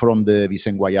commission from the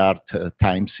Vicent Guayart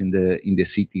times in the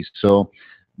cities. So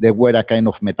there were a kind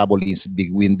of metabolism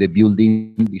between the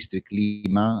building, district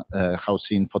Lima,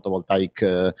 housing,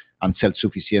 photovoltaic, and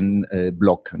self-sufficient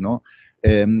block. No,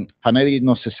 finally,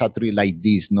 not exactly like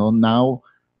this. No, now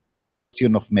the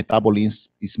question of metabolism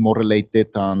is more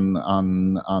related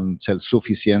on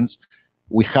self-sufficiency.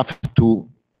 We have to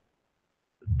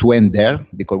to end there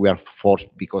because we are forced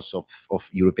because of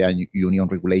European Union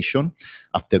regulation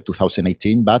after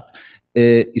 2018, but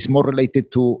it's more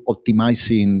related to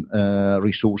optimizing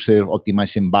resources,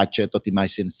 optimizing budget,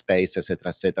 optimizing space,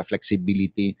 etc.,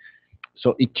 flexibility.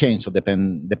 So it changes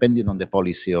depending on the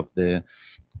policy of the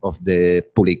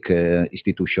public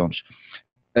institutions.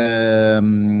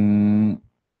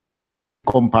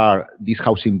 Compare this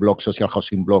housing block, social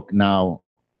housing block now,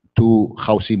 to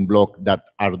housing block that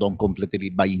are done completely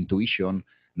by intuition.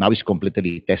 Now it's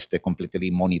completely tested,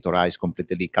 completely monitored,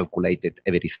 completely calculated,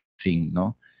 everything,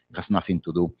 no? It has nothing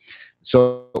to do.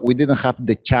 So we didn't have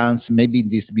the chance, maybe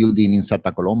this building in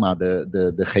Santa Coloma,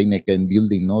 the Heineken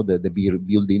building, no, the beer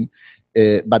building,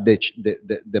 but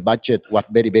the budget was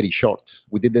very, very short.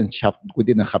 We didn't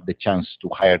have the chance to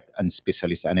hire a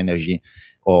specialist in energy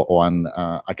or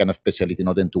a kind of specialist in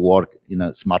order to work in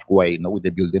a smart way, with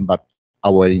the building, but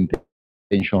our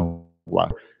intention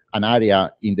was an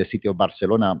area in the city of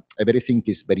Barcelona. Everything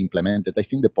is very implemented. I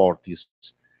think the port it's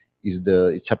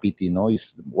a pity, it's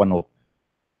one of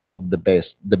the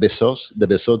best. The Bessos, the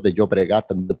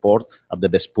Llobregat, and the port are the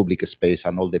best public space,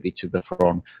 and all the beaches, the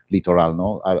front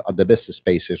littoral, are the best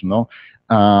spaces,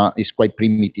 It's quite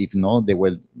primitive,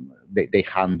 They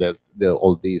handled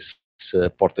all these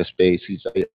port spaces.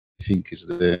 I think is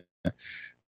the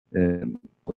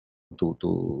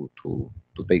to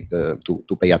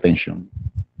pay attention.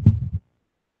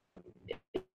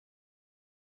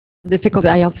 Difficult.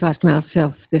 I also asked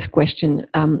myself this question.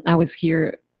 I was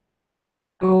here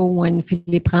when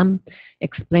Philippe Ram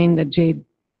explained the Jade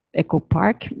Eco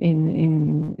Park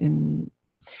and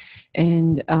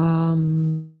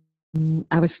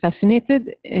I was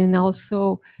fascinated and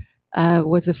also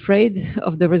was afraid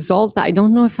of the result. I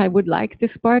don't know if I would like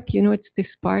this park. It's this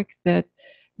park that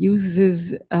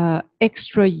uses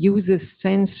uses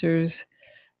sensors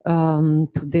to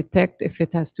detect if it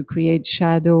has to create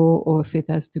shadow or if it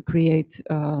has to create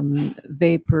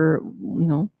vapor,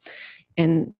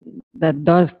 and that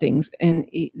does things. And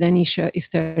then he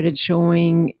started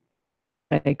showing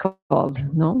what I called,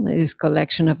 his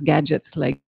collection of gadgets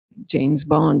like James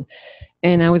Bond.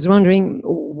 And I was wondering,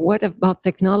 what about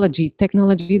technology?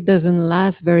 Technology doesn't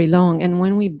last very long, and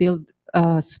when we build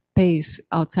space,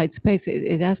 outside space,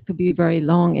 it has to be very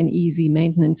long and easy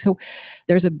maintenance. So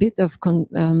there's a bit of,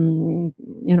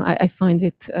 I find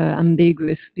it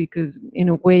ambiguous, because in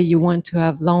a way you want to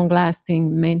have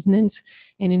long-lasting maintenance,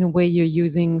 and in a way you're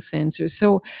using sensors.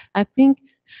 So I think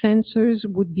sensors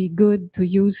would be good to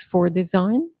use for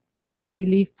design,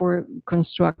 really for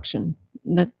construction.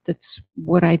 That's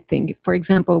what I think. For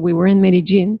example, we were in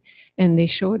Medellin, and they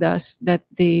showed us that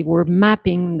they were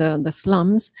mapping the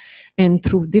slums, and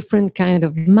through different kind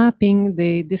of mapping,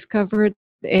 they discovered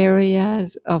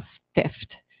areas of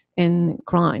theft and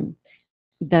crime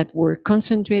that were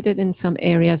concentrated in some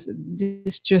areas.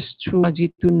 This just through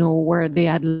technology to know where they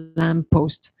had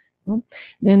lampposts.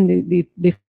 Then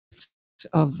the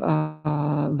of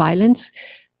violence.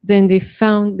 Then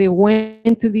they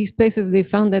went to these places, they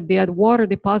found that they had water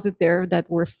deposits there that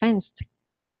were fenced.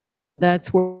 That's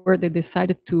where they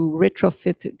decided to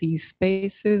retrofit these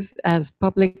spaces as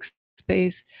public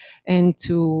space and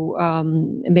to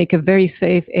make a very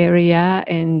safe area,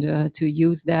 and to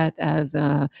use that as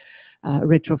a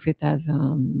retrofit as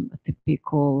a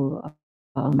typical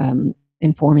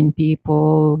informing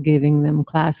people, giving them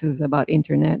classes about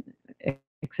internet,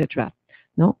 etc.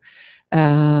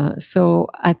 So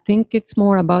I think it's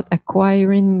more about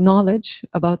acquiring knowledge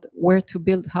about where to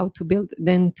build, how to build,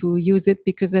 than to use it,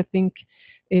 because I think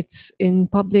it's in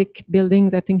public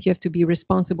buildings. I think you have to be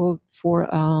responsible for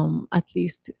at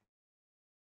least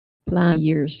plan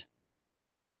years.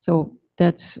 So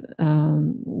that's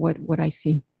what I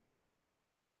see.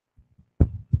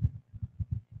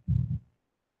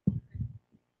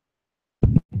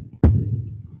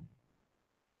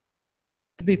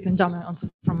 Also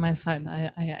from my side,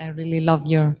 I really love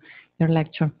your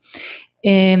lecture,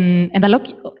 and I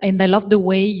love the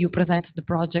way you present the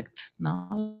project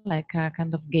now, like a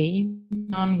kind of game.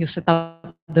 You set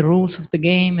up the rules of the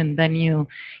game, and then you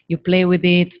play with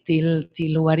it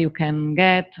till where you can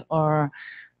get, or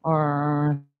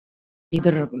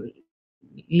either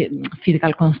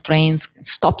physical constraints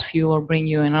stops you or bring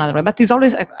you in another way. But it's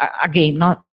always a game,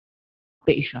 not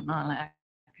patient, like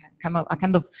a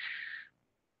kind of.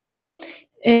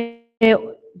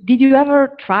 Did you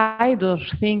ever try to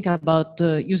think about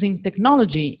using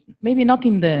technology? Maybe not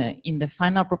in the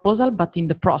final proposal, but in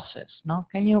the process. No,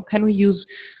 can we use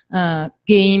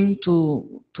game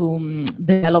to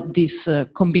develop this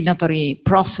combinatory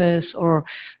process, or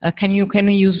can you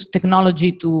use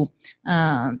technology to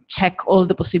check all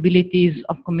the possibilities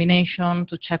of combination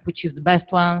to check which is the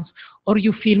best ones, or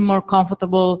you feel more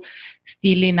comfortable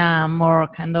still in a more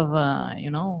kind of, you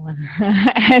know,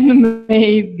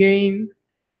 handmade game?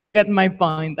 Get my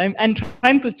point. I'm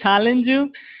trying to challenge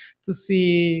you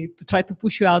to try to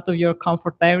push you out of your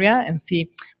comfort area and see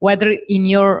whether in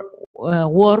your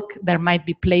work there might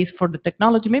be place for the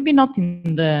technology, maybe not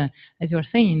in the, as you were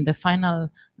saying, in the final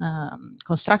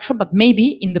construction, but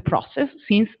maybe in the process,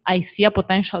 since I see a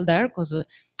potential there, because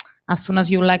as soon as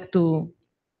you like to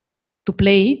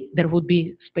play, there would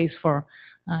be space for,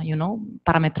 you know,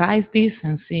 parameterize this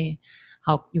and see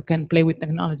how you can play with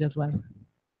technology as well.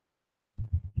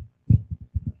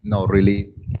 No,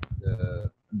 really,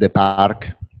 the park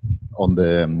on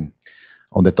the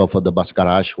top of the bus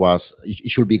garage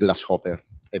it should be grasshopper,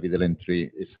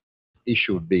 evidently. It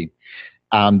should be.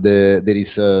 And there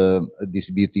is this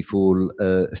beautiful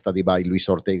study by Luis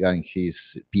Ortega in his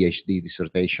PhD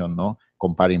dissertation, no,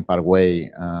 comparing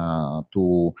Parkway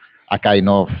to a kind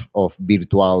of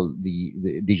virtual,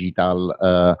 the digital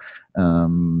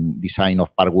design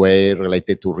of Parkway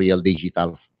related to real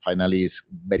digital. Finally, it's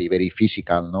very, very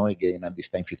physical, no? Again, at this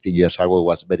time, 15 years ago, it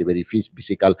was very, very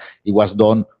physical. It was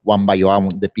done one by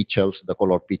one. The pictures, the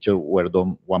color pictures were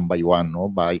done one by one,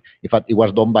 no? In fact, it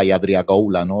was done by Adria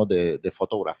Goula, no? The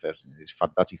photographer. It's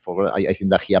fantastic. I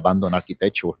think that he abandoned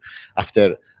architecture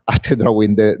after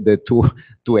drawing the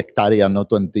 2 hectare, no,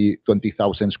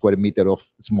 20,000 square meter of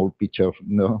small picture,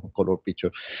 no, color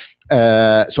picture.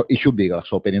 So it should be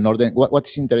grasshopper. In order, what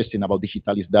is interesting about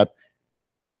digital is that,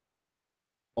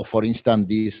 for instance,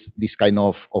 this kind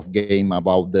of game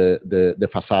about the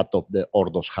facade of the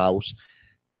Ordos house,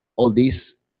 all this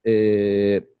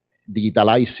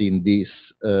digitalizing this,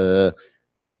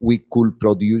 we could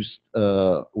produce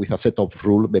with a set of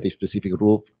rules, very specific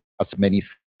rules, as many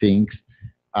things,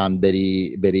 and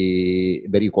very, very,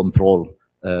 very controlled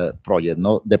project.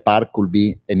 No, the park could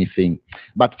be anything,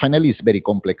 but finally it's very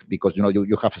complex because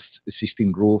you have a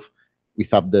 16 roof. We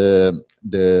have the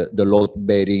load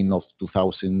bearing of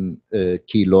 2,000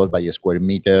 kilos by square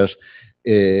meters.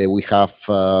 We have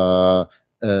the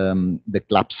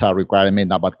CLAPSA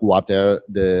requirement about water,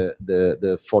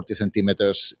 the 40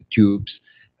 centimeters cubes.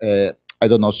 I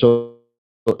don't know. So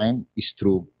it's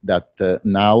true that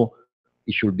now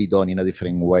it should be done in a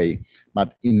different way.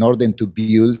 But in order to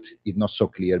build, it's not so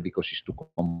clear because it's too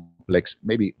complex.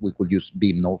 Maybe we could use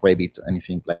BIM, no Revit,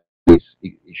 anything like.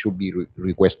 It should be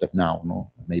requested now,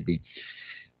 no? Maybe.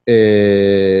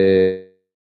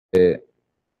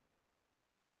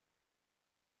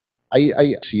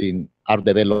 I see in our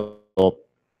developed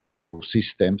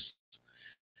systems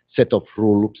set of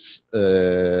rules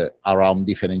around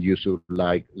different users,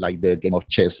 like the game of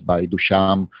chess by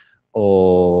Duchamp,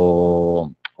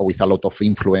 or with a lot of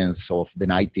influence of the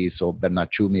 90s of Bernard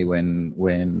Tchoumi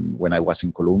when I was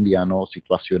in Colombia, no,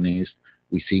 situationist,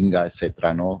 Huizinga,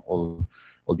 etc. No, all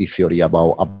this theory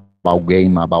about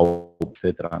game, about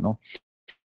etc. No,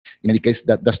 in any case,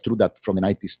 that's true that from the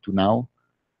 90s to now,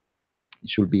 it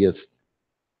should be as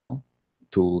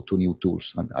to new tools,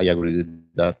 and I agree with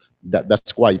that.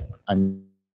 That's why and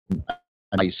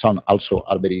my son also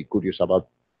are very curious about.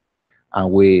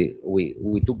 And we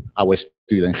took our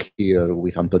students here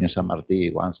with Antonio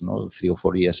Sanmartí once, no, 3 or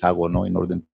 4 years ago, no, in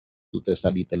order to test a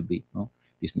little bit, no,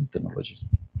 these new technologies.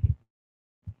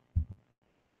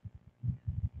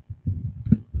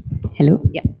 Hello.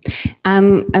 Yeah.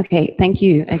 Okay. Thank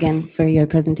you again for your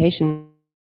presentation.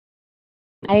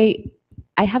 I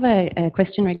have a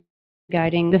question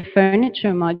regarding the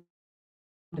furniture module.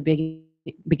 At the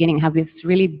beginning, have this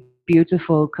really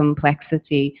beautiful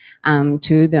complexity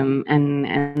to them,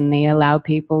 and they allow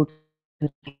people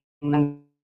to see them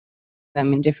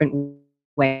in different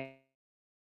ways,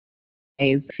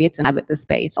 fit and inhabit the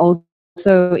space.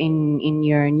 Also, in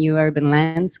your new urban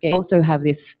landscape, also have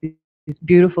this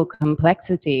beautiful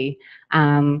complexity,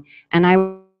 and I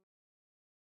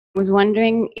was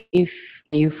wondering if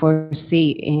you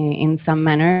foresee in some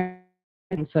manner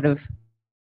and sort of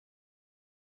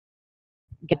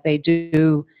get they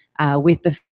do with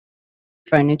the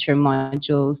furniture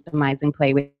modules, demise and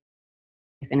play with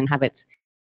and inhabit.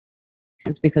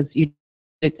 It's because you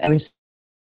did and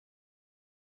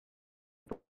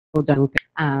sort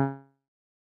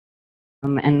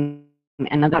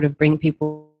of bring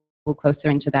people closer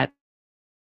into that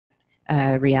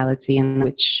reality, and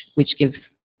which gives.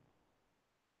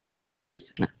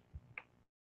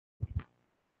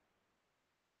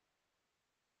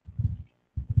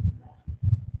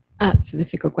 It's a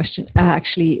difficult question.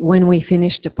 Actually, when we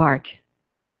finished the park,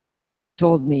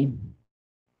 told me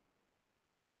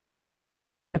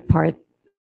a part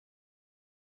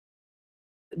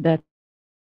that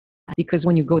because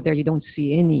when you go there, you don't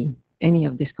see any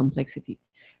of this complexity.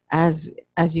 As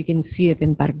you can see it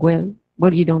in Parguel,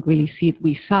 well, you don't really see it.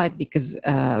 We saw it because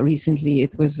recently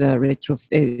it was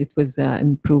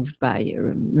improved by,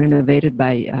 renovated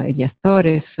by Elias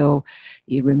Torres. So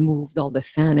he removed all the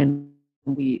sand and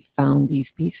we found these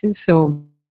pieces. So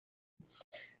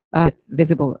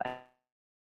visible,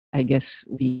 I guess,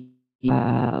 the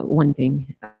one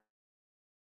thing.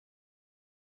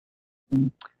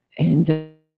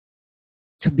 And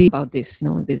to be about this,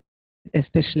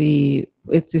 especially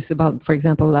if it's about, for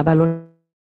example, La Valor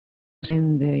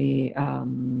in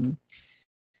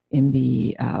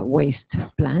the waste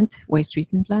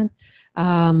treatment plant,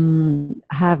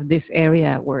 have this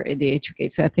area where they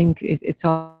educate. So I think it's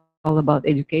all about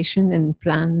education and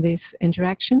plan this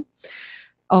interaction.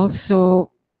 Also,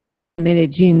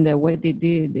 Medellin, what they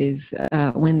did is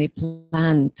when they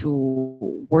planned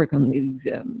to work on these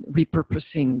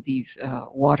repurposing these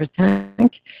water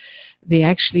tank, they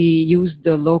actually used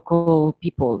the local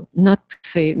people, not to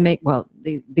say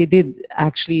they did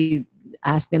actually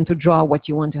ask them to draw what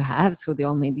you want to have, so they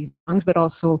all made these drawings, but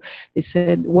also they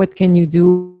said, what can you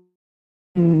do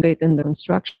in the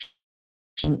construction?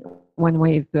 One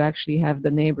way is to actually have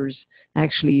the neighbors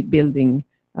actually building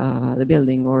the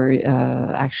building, or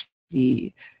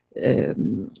actually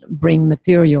bring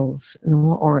materials,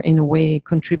 or in a way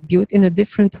contribute in a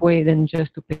different way than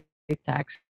just to pay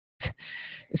tax.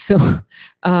 So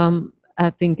I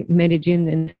think Medellin,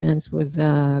 in a sense, was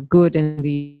good, and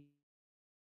the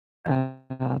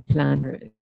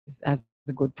plan as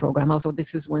a good program. Also, this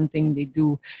is one thing they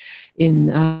do in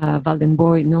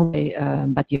Valdenboy,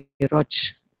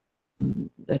 Batiroch.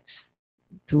 That's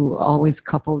to always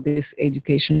couple this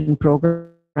education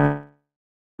program,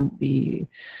 the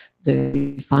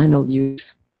final use.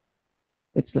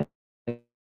 It's like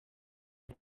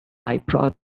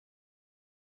byproduct.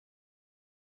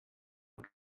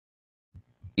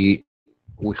 We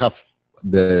have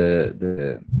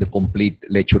the complete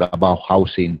lecture about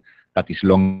housing that is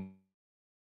long.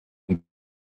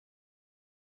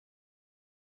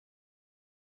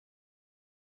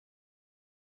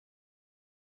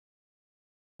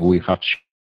 We have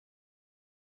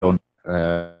shown,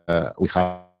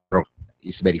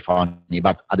 it's very funny,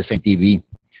 but at the same TV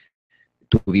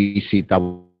to visit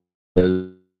our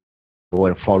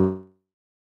forum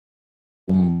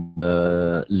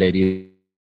lady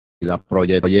the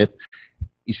project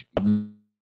is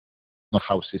not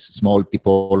houses, small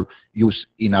people use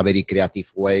in a very creative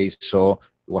way. So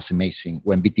it was amazing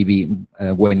when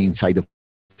BTV went inside the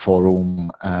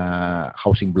forum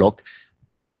housing block.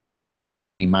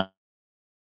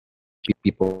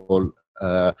 People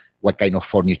what kind of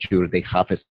furniture they have,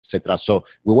 etc. So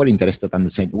we were interested in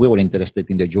the same. We were interested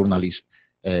in the journalist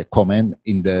comment,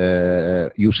 in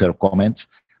the user comments,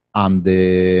 and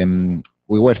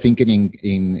we were thinking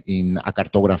in a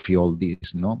cartography all this,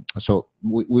 no. So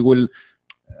we will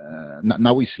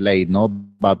now it's late, no,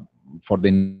 but for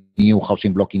the new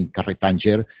housing block in Carrer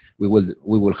Tanger, we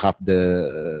will have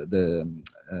the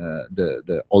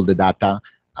all the data.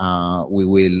 We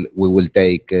will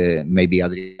take maybe a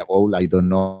goal, I don't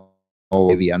know,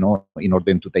 maybe in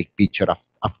order to take picture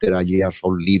after a year of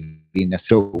living.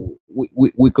 So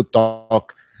we could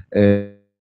talk a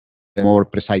more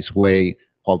precise way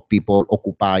how people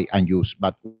occupy and use,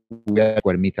 but we are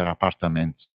square meter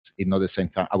apartments. In not the same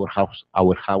time, our house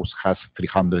has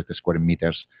 300 square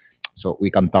meters, so we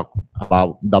can talk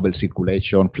about double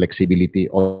circulation, flexibility,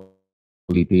 all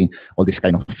this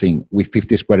kind of thing. With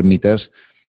 50 square meters,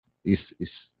 is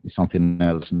something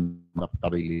else, not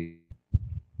really.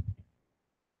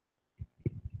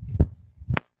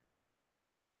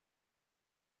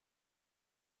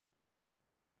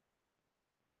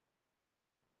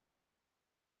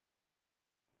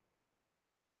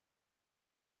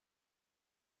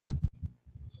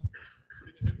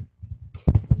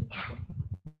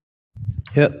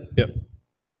 Yeah.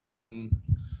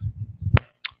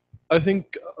 I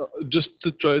think just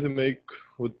to try to make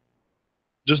with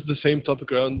just the same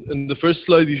topic around, in the first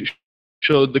slide you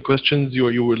showed the questions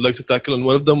you would like to tackle, and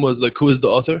one of them was like, who is the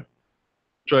author?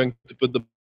 Trying to put the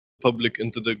public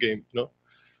into the game, you know?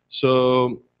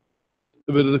 So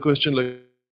a bit of the question, like,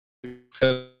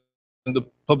 can the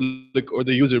public or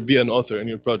the user be an author in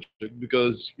your project?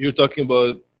 Because you're talking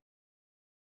about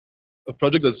a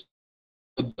project that's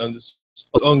and it's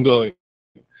ongoing.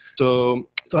 So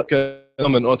can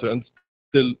I'm an author and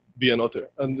still be an author,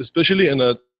 and especially in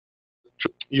a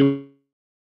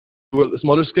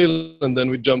smaller scale, and then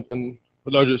we jump in a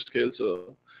larger scale.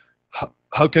 So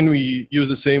how can we use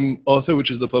the same author,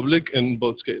 which is the public, in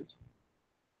both scales?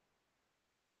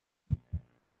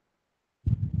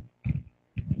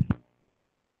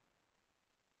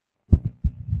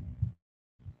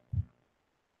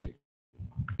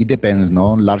 it depends,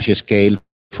 no? Large scale,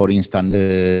 for instance,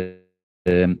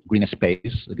 green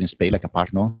space like a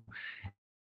park, no?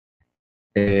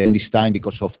 This time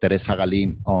because of Teresa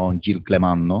Galin on Gilles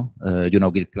Clement, no? You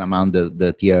know Gilles Clement,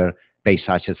 the tier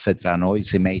paysage, etc. No,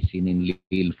 it's amazing in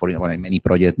Lille for many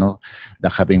projects, no,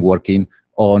 that have been working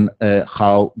on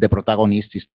how the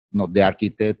protagonist is not the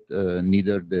architect,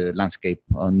 neither the landscape,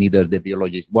 neither the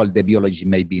biologist. Well, the biologist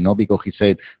maybe, no, because he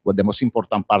said, well, the most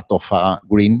important part of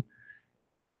green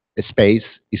space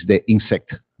is the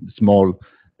insect, the small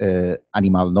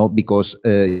animal, no, because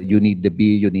you need the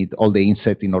bee, you need all the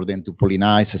insect in order to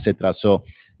pollinize, etc. So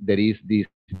there is this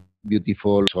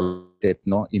beautiful solid,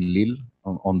 no, in Lille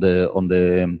on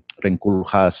the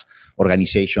Rencoul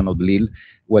organization of Lille.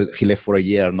 Well, he left for a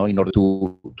year, no, in order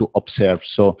to observe.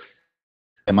 So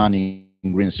the man in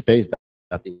green space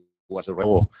that it was a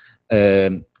rebel.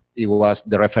 It was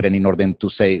the referent in order to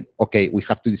say, okay, we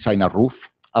have to design a roof.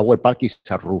 Our park is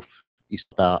a roof. It's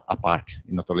not a park,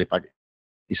 not only park.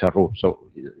 It's a roof, so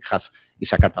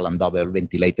it's a Catalan double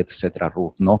ventilated, etc.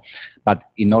 roof, no. But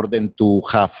in order to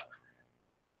have,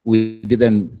 we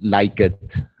didn't like it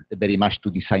very much to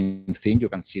design things. You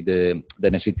can see the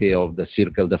necessity of the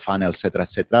circle, the funnel, etc.,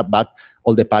 etc. But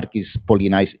all the park is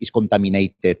pollinized, is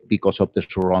contaminated because of the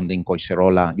surrounding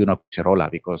Coicerola. You know Coicerola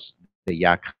because the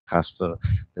IAAC has the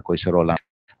Coicerola,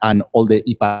 and all the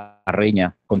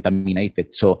Iparreña contaminated.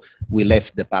 So we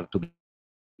left the park to be.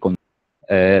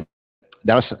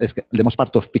 There's the most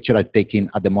part of picture I've taken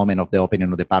at the moment of the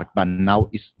opening of the park, but now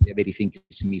everything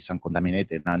is missed and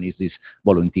contaminated, and is this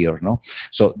volunteer, no?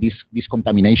 So this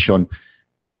contamination,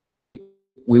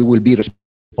 we will be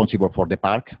responsible for the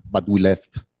park, but we left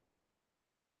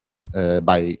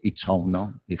by its own,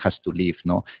 no? It has to leave,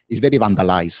 no? It's very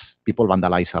vandalized. People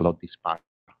vandalize a lot this park,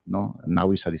 no? Now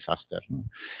it's a disaster. No?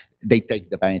 They take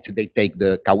the bench, they take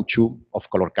the caoutchouc of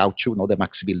color caoutchouc, no, the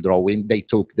Maxville drawing. They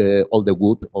took all the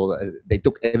wood, they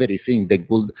took everything.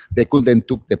 They couldn't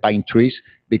took the pine trees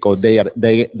because they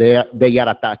are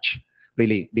attached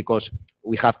really, because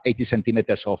we have 80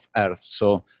 centimeters of earth,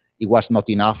 so it was not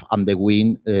enough, and the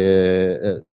wind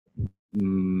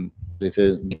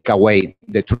took away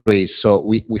the trees. So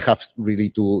we have really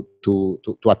to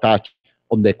attach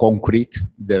on the concrete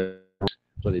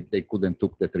so they couldn't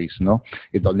took the trees, no?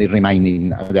 It only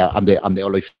remaining on the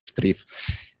olive tree.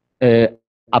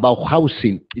 About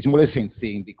housing, it's more the same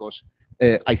thing, because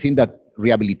I think that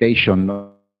rehabilitation,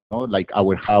 no, like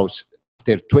our house,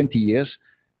 after 20 years,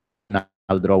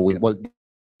 I'll draw with, well,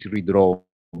 redraw,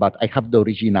 but I have the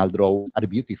original draw, are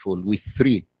beautiful, with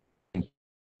 3,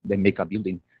 they make a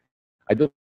building. I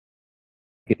don't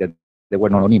think that they were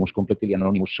anonymous, completely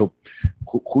anonymous. So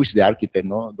who is the architect,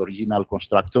 no? The original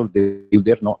constructor, the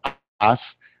builder, no? Us,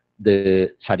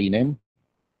 the Sarinen,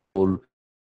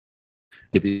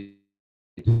 the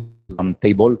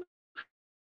table,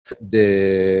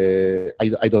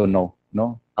 I don't know,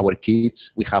 no? Our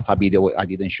kids, we have a video I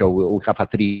didn't show. We have a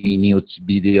 3 minutes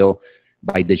video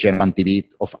by the Genève TV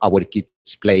of our kids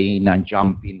playing and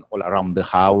jumping all around the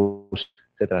house,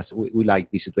 etc. So we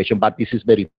like this situation, but this is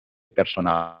very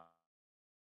personal.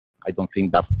 I don't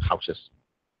think that houses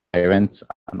events,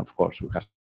 and of course we have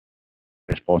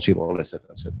responsible, etc.,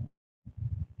 etc.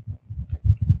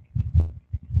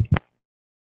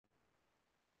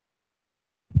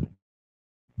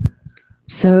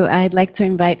 So I'd like to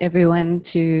invite everyone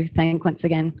to thank once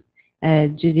again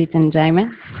Judith and Jaime,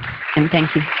 and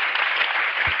thank you.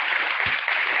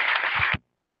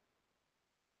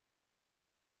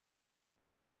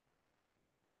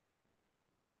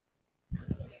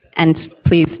 And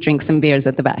please drink some beers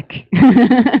at the back.